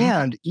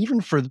 And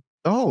even for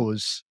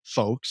those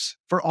folks,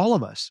 for all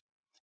of us,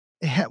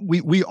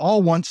 we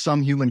all want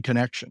some human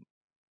connection,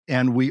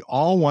 and we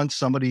all want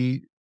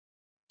somebody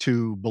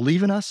to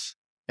believe in us,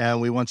 and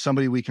we want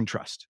somebody we can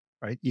trust,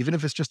 right? Even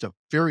if it's just a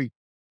very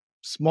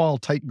small,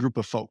 tight group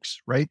of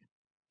folks, right?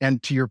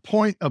 And to your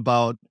point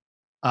about,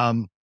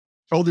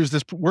 there's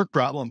this work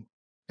problem,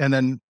 and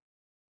then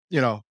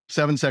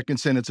 7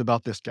 seconds in, it's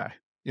about this guy,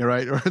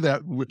 right? Or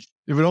that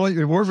if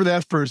it weren't for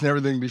that person,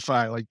 everything would be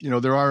fine. Like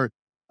there are,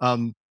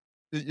 I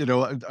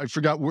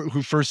forgot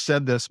who first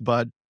said this,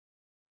 but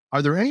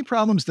are there any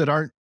problems that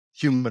aren't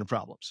human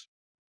problems?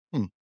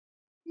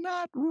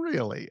 Not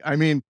really. I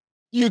mean,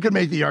 you could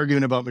make the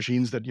argument about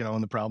machines that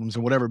and the problems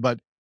and whatever, but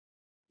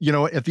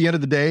at the end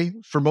of the day,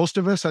 for most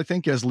of us, I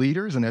think as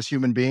leaders and as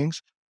human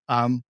beings,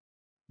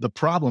 the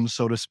problems,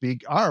 so to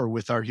speak, are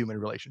with our human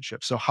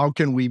relationships. So how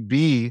can we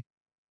be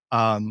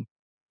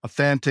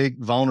authentic,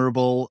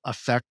 vulnerable,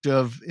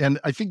 effective? And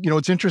I think,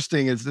 what's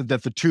interesting is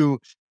that the two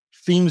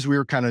themes we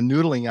were kind of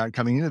noodling on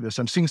coming into this,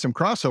 I'm seeing some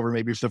crossover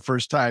maybe for the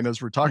first time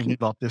as we're talking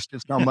about this,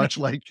 just how much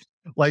like,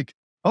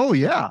 oh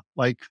yeah,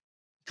 like,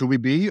 could we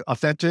be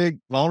authentic,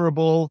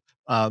 vulnerable,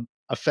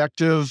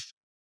 effective,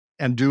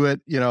 and do it,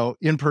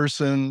 in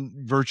person,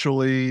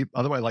 virtually,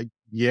 otherwise, like,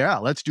 yeah,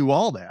 let's do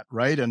all that,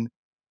 right? And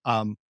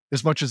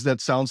as much as that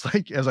sounds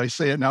like, as I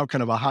say it now,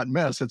 kind of a hot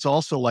mess, it's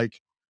also like,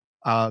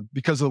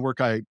 because of the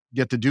work I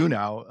get to do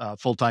now,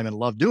 full-time and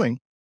love doing,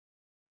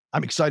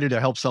 I'm excited to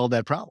help solve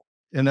that problem.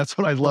 And that's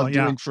what I love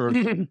doing for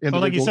individuals.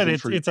 Well, like you said,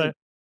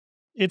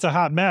 it's a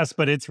hot mess,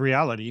 but it's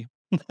reality.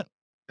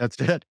 That's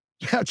it.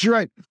 That's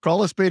right.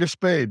 Call a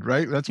spade,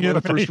 right? That's one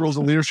of the first rules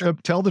of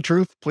leadership. Tell the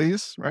truth,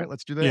 please. Right?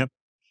 Let's do that. Yep.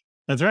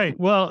 That's right.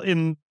 Well,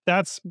 and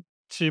that's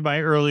to my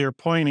earlier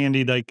point,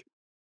 Andy, like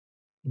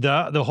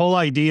the whole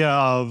idea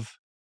of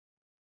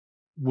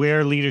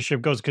where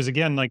leadership goes. Because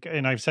again,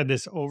 and I've said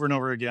this over and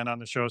over again on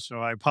the show,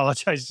 so I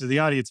apologize to the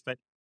audience, but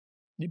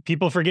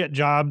people forget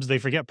jobs, they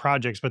forget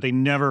projects, but they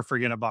never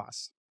forget a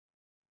boss.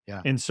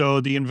 Yeah. And so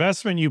the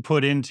investment you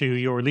put into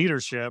your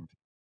leadership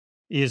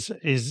is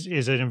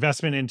an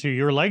investment into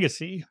your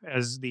legacy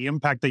as the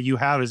impact that you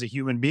have as a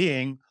human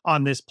being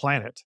on this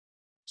planet.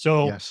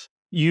 So yes.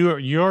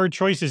 Your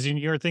choices and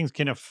your things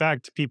can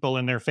affect people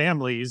and their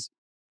families,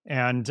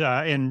 and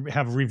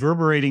have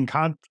reverberating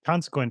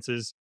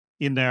consequences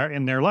in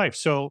their life.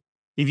 So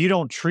if you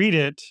don't treat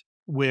it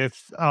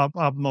with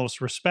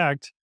utmost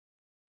respect,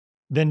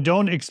 then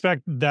don't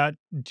expect that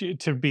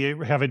to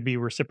have it be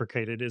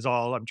reciprocated. Is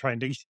all I'm trying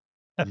to.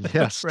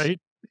 Yes. Right.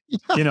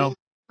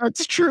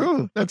 That's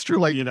true. That's true.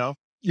 Like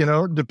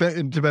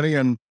depending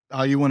on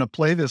how you want to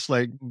play this,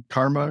 like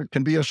karma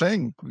can be a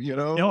thing.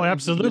 No,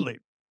 absolutely.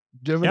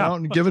 Give it out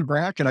and give it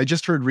back. And I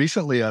just heard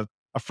recently a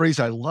phrase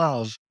I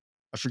love.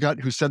 I forgot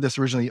who said this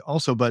originally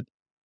also, but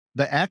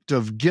the act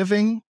of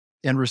giving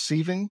and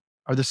receiving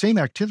are the same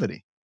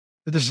activity.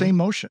 They're the same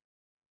motion.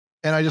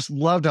 And I just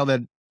loved how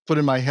that put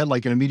in my head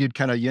like an immediate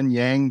kind of yin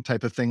yang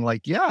type of thing.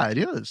 Like, yeah, it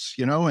is,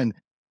 and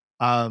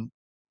a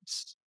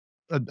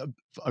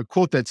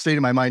quote that stayed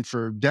in my mind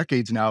for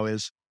decades now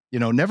is,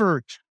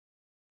 never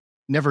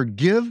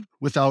give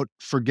without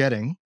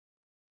forgetting,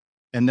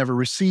 and never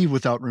receive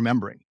without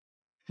remembering.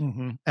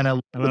 And I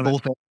love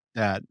both of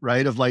that,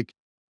 right? Of like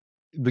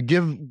the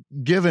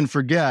give and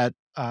forget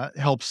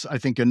helps, I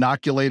think,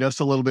 inoculate us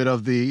a little bit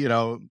of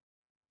the,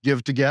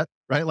 give to get,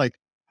 right? Like,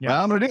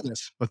 well, I'm going to do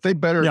this, but they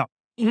better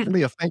give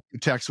me a thank you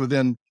text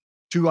within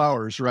 2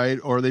 hours, right?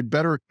 Or they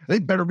better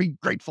be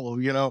grateful,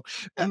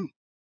 and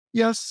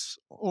yes,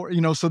 or,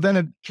 so then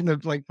it kind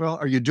of like, well,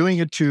 are you doing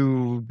it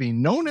to be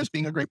known as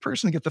being a great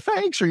person to get the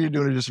thanks, or are you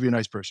doing it just to be a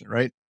nice person,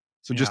 right?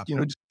 So just,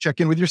 just check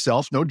in with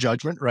yourself, no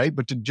judgment, right?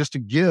 But to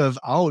give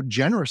out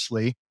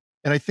generously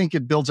And I think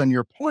it builds on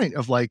your point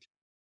of like,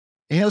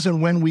 as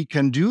and when we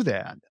can do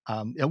that,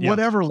 at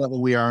whatever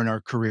level we are in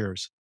our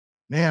careers,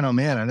 man, oh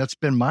man. And that's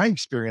been my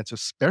experience,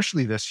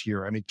 especially this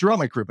year. I mean, throughout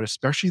my career, but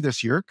especially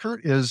this year,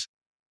 Kurt, is,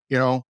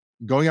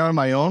 going out on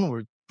my own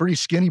with pretty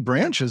skinny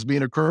branches,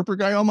 being a corporate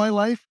guy all my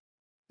life.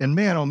 And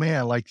man, oh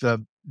man, like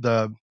the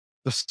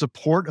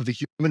support of the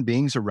human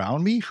beings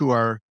around me who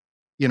are,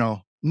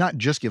 not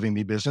just giving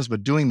me business,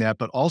 but doing that,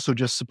 but also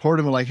just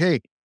supportive and like, hey,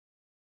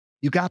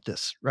 you got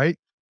this, right?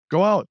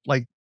 Go out,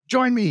 like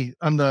join me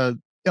on the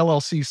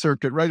LLC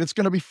circuit, right? It's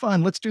going to be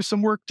fun. Let's do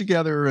some work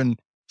together. And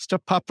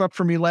stuff popped up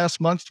for me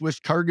last month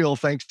with Cargill,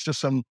 thanks to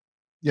some,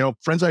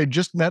 friends I had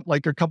just met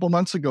like a couple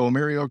months ago,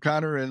 Mary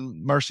O'Connor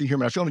and Marcy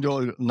Human. I feel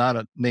I'm not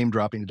a name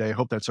dropping today. I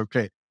hope that's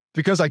okay.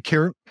 Because I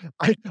care.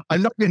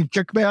 I'm not getting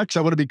kickbacks.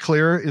 I want to be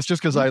clear. It's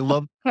just because I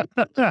love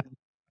a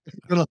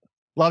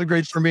lot of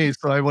greats for me.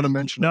 So I want to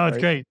mention No, it, it's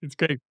right? great. It's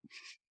great.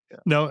 Yeah.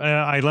 No,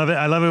 I love it.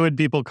 I love it when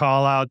people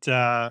call out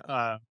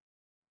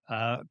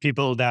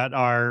people that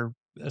are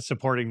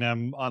supporting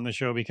them on the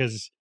show,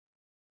 because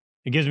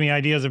it gives me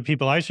ideas of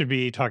people I should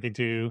be talking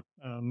to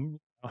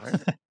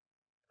Right.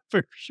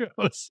 for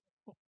shows.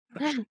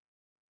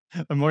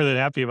 I'm more than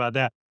happy about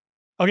that.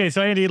 Okay,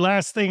 so Andy,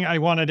 last thing I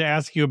wanted to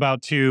ask you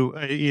about too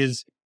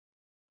is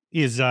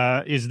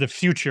the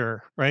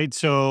future, right?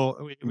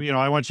 So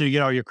I want you to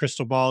get out your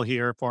crystal ball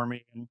here for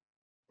me and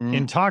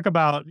Mm. talk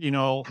about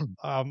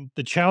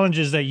the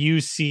challenges that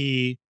you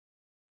see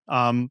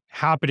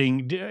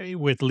happening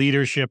with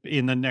leadership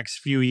in the next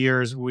few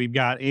years. We've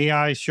got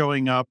AI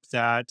showing up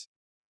that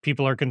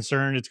people are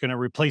concerned it's going to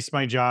replace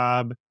my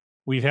job.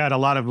 We've had a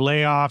lot of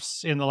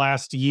layoffs in the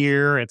last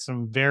year at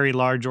some very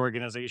large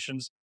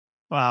organizations.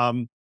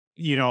 Um,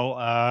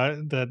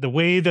 the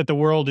way that the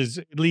world is,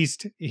 at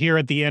least here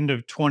at the end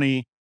of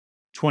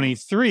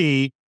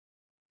 2023,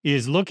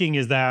 is looking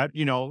is that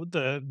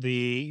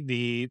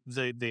the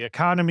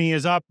economy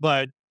is up,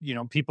 but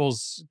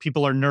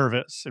people are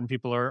nervous and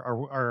people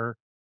are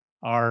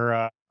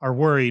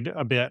worried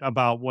a bit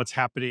about what's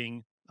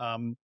happening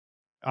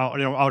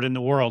out in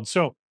the world.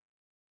 So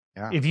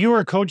Yeah. if you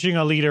were coaching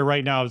a leader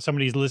right now, if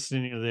somebody's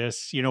listening to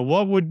this,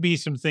 what would be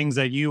some things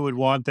that you would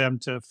want them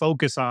to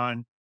focus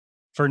on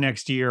for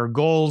next year?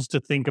 Goals to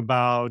think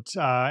about,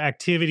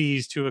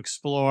 activities to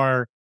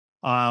explore.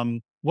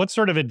 What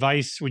sort of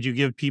advice would you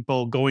give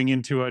people going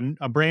into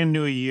a brand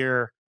new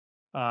year,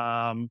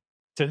 to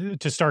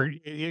start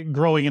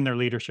growing in their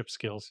leadership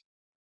skills?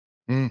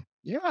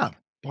 Yeah.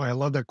 Boy, I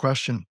love that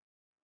question.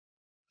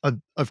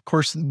 Of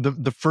course,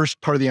 the first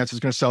part of the answer is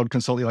going to sound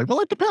consulting, like, well,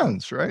 it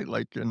depends, right?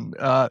 Like, and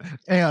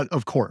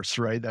of course,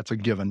 right? That's a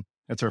given.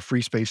 That's our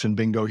free space and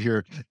bingo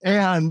here.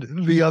 And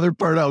the other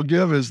part I'll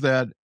give is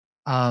that,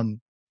 um,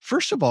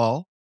 first of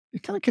all,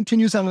 it kind of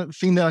continues on a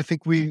theme that I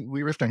think we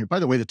riffed on here. By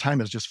the way, the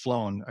time has just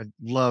flown. I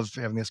love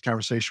having this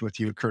conversation with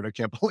you, Kurt. I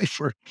can't believe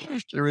we're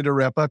getting ready to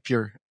wrap up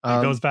here.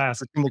 It goes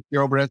fast.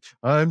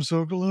 I'm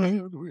so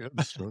glad we had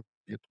this.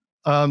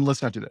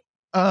 Let's not do that.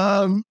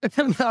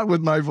 Not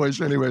with my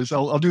voice anyways.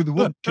 I'll do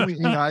can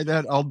we AI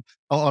that? I'll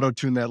auto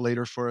tune that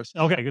later for us.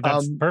 Okay,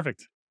 that's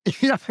perfect.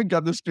 Yeah, I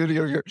got the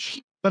studio here.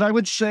 But I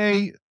would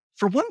say,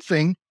 for one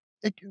thing,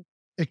 ac-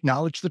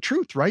 acknowledge the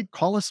truth, right?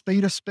 Call a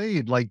spade a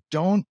spade. Like,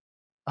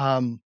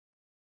 um,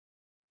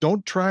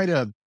 don't try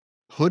to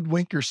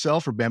hoodwink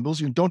yourself or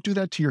bamboozle you. Don't do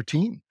that to your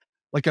team.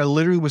 Like, I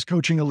literally was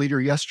coaching a leader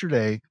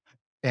yesterday,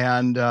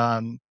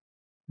 and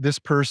this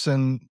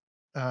person,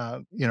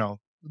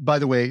 by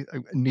the way, I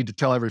need to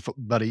tell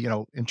everybody,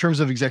 in terms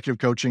of executive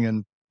coaching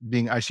and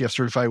being ICF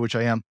certified, which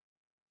I am,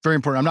 very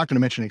important. I'm not going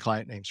to mention any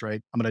client names,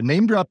 right? I'm going to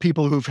name drop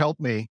people who've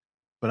helped me,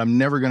 but I'm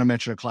never going to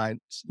mention a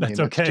client's name. That's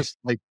okay. It's just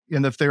like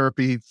in the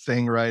therapy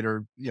thing, right?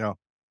 Or,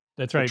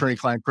 That's right.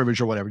 attorney-client privilege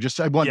or whatever. Just,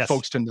 I want Yes.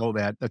 folks to know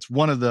that. That's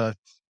one of the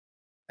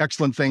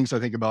excellent things I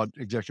think about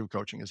executive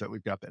coaching, is that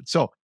we've got that.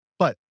 So,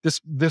 but this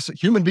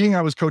human being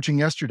I was coaching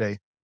yesterday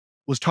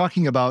was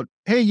talking about,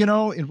 hey,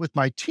 with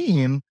my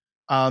team,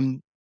 I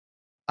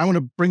want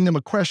to bring them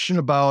a question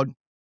about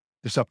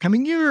this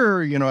upcoming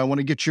year. I want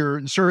to get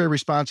your survey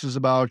responses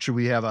about, should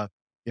we have a,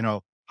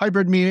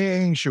 hybrid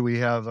meeting? Should we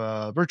have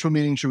a virtual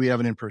meeting? Should we have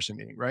an in-person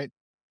meeting? Right?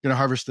 Going to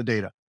harvest the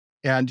data.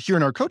 And here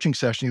in our coaching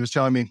session, he was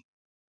telling me,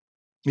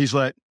 he's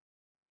like,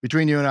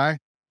 between you and I,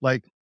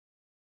 like,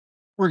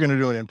 we're going to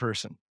do it in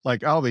person.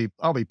 Like, I'll be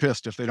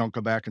pissed if they don't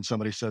come back and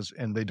somebody says,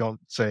 and they don't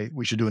say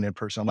we should do it in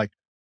person. I'm like,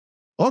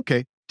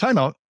 okay, time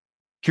out.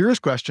 Curious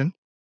question.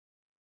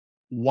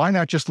 Why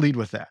not just lead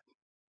with that?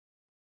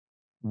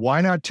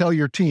 Why not tell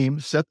your team,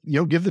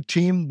 give the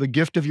team the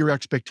gift of your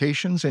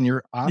expectations and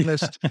your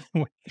honest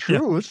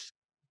truth,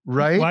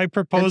 right? Why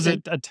propose a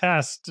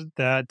test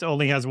that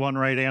only has one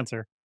right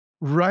answer?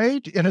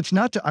 Right. And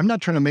I'm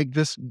not trying to make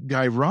this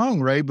guy wrong,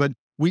 right? But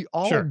we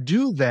all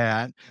do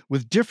that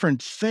with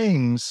different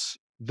things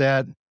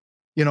that,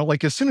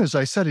 like, as soon as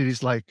I said it,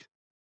 he's like,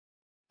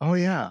 oh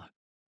yeah,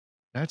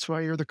 that's why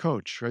you're the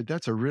coach, right?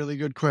 That's a really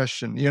good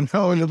question, and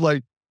it's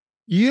like,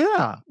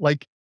 yeah,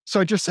 like,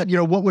 so I just said,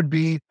 what would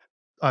be,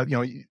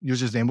 use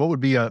his name, what would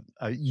be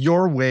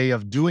your way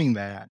of doing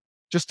that?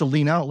 just to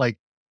lean out, like,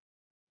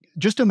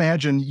 just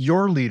imagine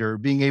your leader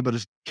being able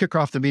to kick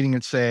off the meeting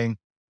and saying,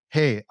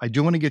 hey, I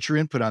do want to get your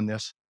input on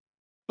this,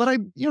 but I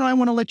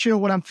want to let you know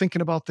what I'm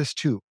thinking about this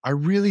too. I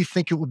really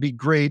think it would be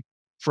great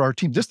for our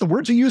team. Just the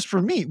words he used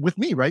with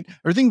me, right?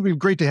 I think it would be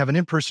great to have an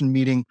in-person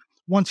meeting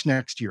once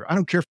next year. I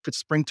don't care if it's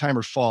springtime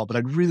or fall, but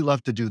I'd really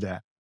love to do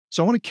that.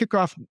 So I want to kick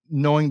off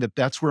knowing that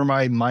that's where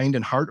my mind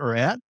and heart are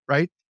at,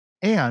 right?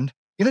 And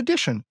in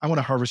addition, I want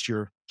to harvest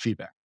your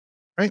feedback,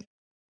 right?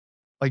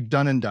 Like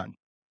done and done.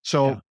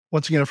 So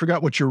once again, I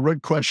forgot what your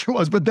root question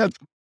was, but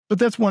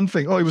that's one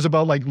thing. Oh, it was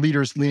about like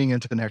leaders leaning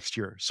into the next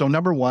year. So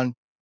number one,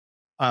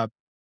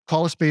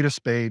 call a spade a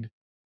spade.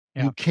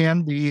 Yeah. You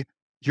can be,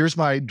 here's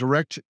my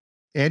direct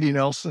Andy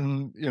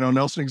Nelson,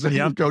 Nelson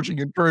Executive Coaching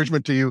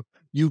encouragement to you.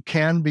 You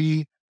can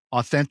be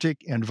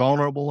authentic and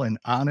vulnerable and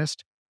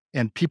honest,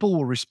 and people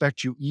will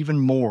respect you even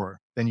more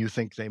than you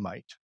think they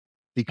might,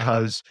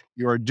 because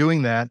you are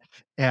doing that.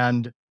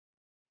 And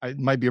it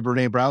might be a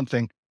Brene Brown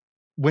thing.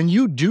 When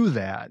you do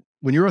that,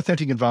 when you're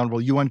authentic and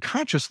vulnerable, you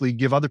unconsciously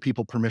give other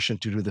people permission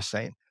to do the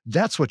same.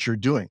 That's what you're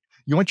doing.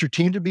 You want your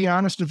team to be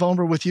honest and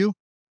vulnerable with you?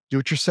 Do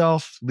it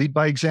yourself, lead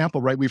by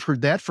example, right? We've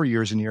heard that for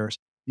years and years.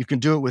 You can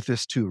do it with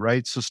this too,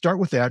 right? So start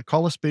with that,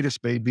 call a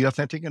spade, be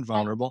authentic and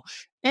vulnerable.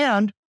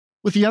 And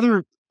with the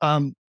other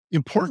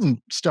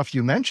important stuff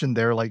you mentioned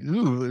there, like,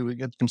 we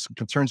get some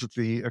concerns with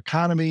the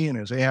economy and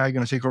is AI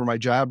going to take over my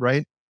job,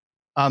 right?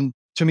 To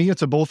me,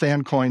 it's a both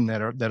and coin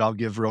that I'll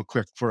give real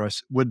quick for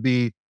us, would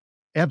be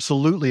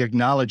absolutely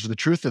acknowledge the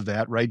truth of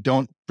that, right?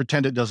 Don't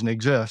pretend it doesn't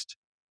exist,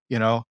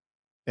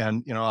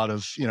 and, out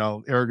of,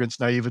 arrogance,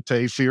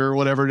 naivete, fear,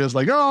 whatever it is,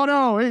 like, oh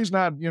no, he's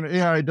not,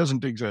 AI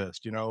doesn't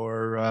exist,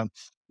 or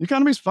the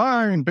economy's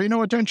fine, pay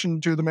no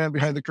attention to the man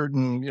behind the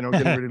curtain, getting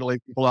ready to lay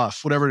people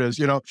off, whatever it is,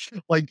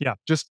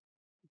 just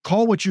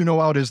call what you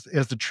know out as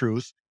the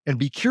truth and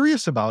be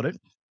curious about it.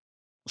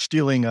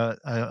 Stealing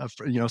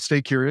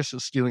stay curious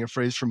is stealing a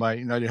phrase from my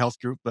United Health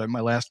group, my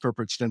last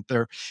corporate stint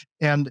there.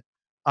 And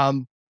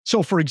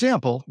so for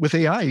example, with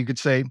AI, you could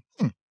say,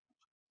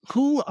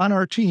 who on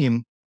our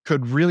team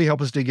could really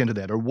help us dig into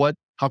that? Or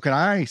how can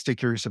I stay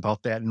curious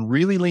about that and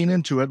really lean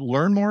into it,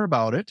 learn more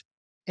about it,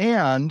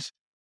 and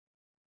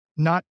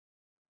not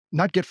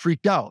get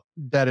freaked out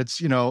that it's,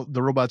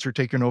 the robots are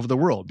taking over the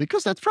world,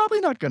 because that's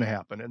probably not going to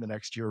happen in the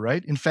next year,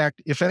 right? In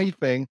fact, if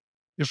anything,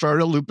 if I were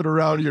to loop it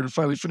around here to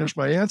finally finish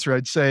my answer,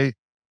 I'd say,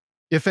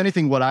 if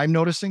anything, what I'm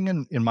noticing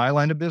in my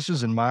line of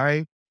business and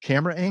my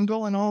camera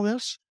angle and all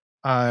this,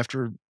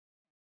 after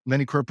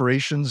many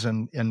corporations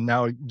and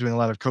now doing a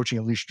lot of coaching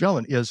at least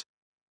Jellen, is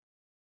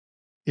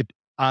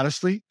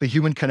honestly, the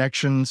human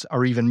connections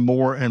are even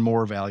more and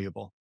more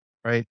valuable,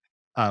 right?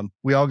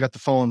 We all got the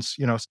phones,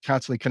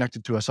 constantly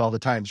connected to us all the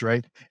times,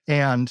 right?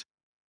 And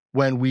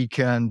when we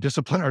can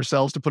discipline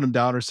ourselves to put them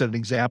down or set an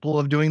example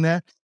of doing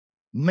that,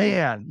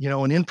 man,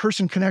 an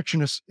in-person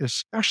connection is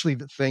especially,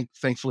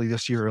 thankfully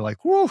this year,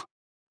 like, whoo,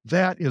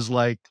 that is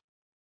like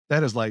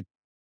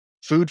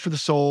food for the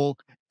soul.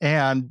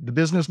 And the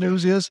business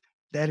news is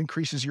that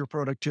increases your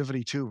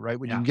productivity too, right?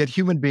 When you can get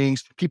human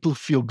beings, people who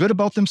feel good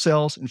about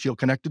themselves and feel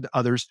connected to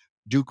others,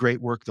 do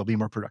great work, they'll be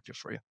more productive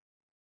for you.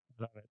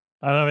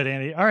 I love it,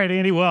 Andy. All right,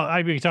 Andy. Well,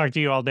 I could talk to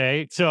you all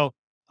day. So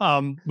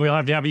we'll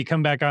have to have you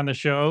come back on the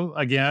show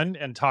again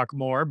and talk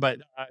more. But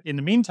in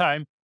the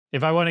meantime,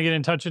 if I want to get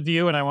in touch with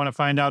you and I want to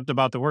find out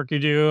about the work you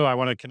do, I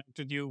want to connect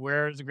with you,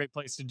 where is a great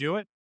place to do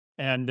it?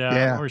 And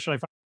where should I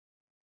find?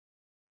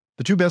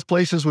 The two best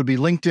places would be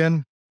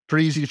LinkedIn.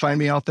 Pretty easy to find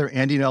me out there.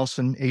 Andy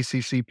Nelson,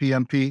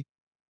 ACCPMP.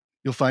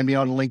 You'll find me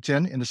on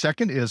LinkedIn. And the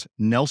second is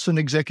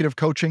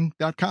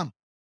nelsonexecutivecoaching.com.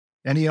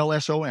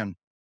 NELSON.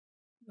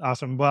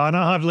 Awesome. Well, and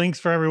I'll have links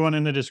for everyone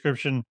in the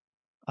description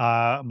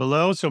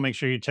below. So make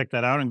sure you check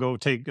that out and go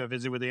take a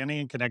visit with Andy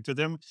and connect with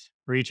him.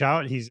 Reach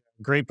out. He's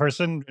a great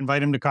person.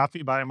 Invite him to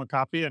coffee, buy him a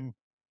coffee, and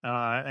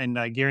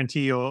I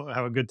guarantee you'll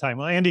have a good time.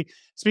 Well, Andy,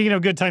 speaking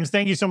of good times,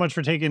 thank you so much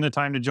for taking the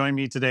time to join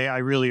me today. I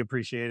really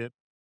appreciate it.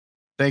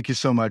 Thank you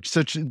so much.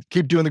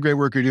 Keep doing the great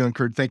work you're doing,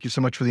 Kurt. Thank you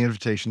so much for the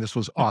invitation. This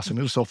was awesome.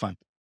 It was so fun.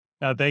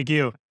 Thank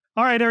you.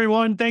 All right,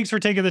 everyone. Thanks for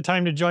taking the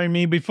time to join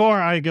me.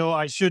 Before I go,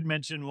 I should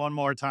mention one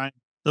more time,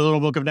 The Little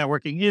Book of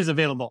Networking is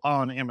available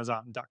on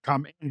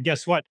Amazon.com. And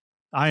guess what?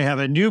 I have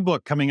a new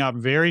book coming up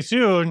very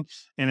soon,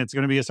 and it's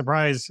going to be a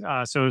surprise.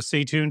 So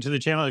stay tuned to the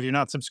channel. If you're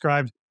not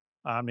subscribed,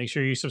 make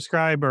sure you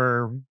subscribe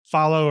or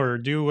follow or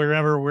do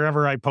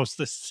wherever I post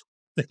this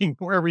thing,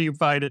 wherever you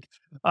find it.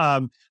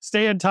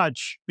 Stay in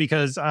touch,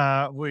 because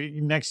we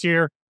next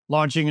year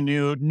launching a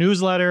new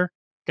newsletter,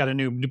 got a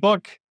new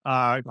book,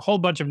 a whole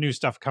bunch of new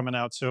stuff coming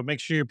out. So make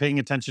sure you're paying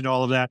attention to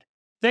all of that.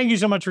 Thank you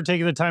so much for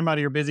taking the time out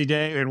of your busy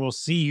day, and we'll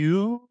see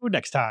you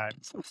next time.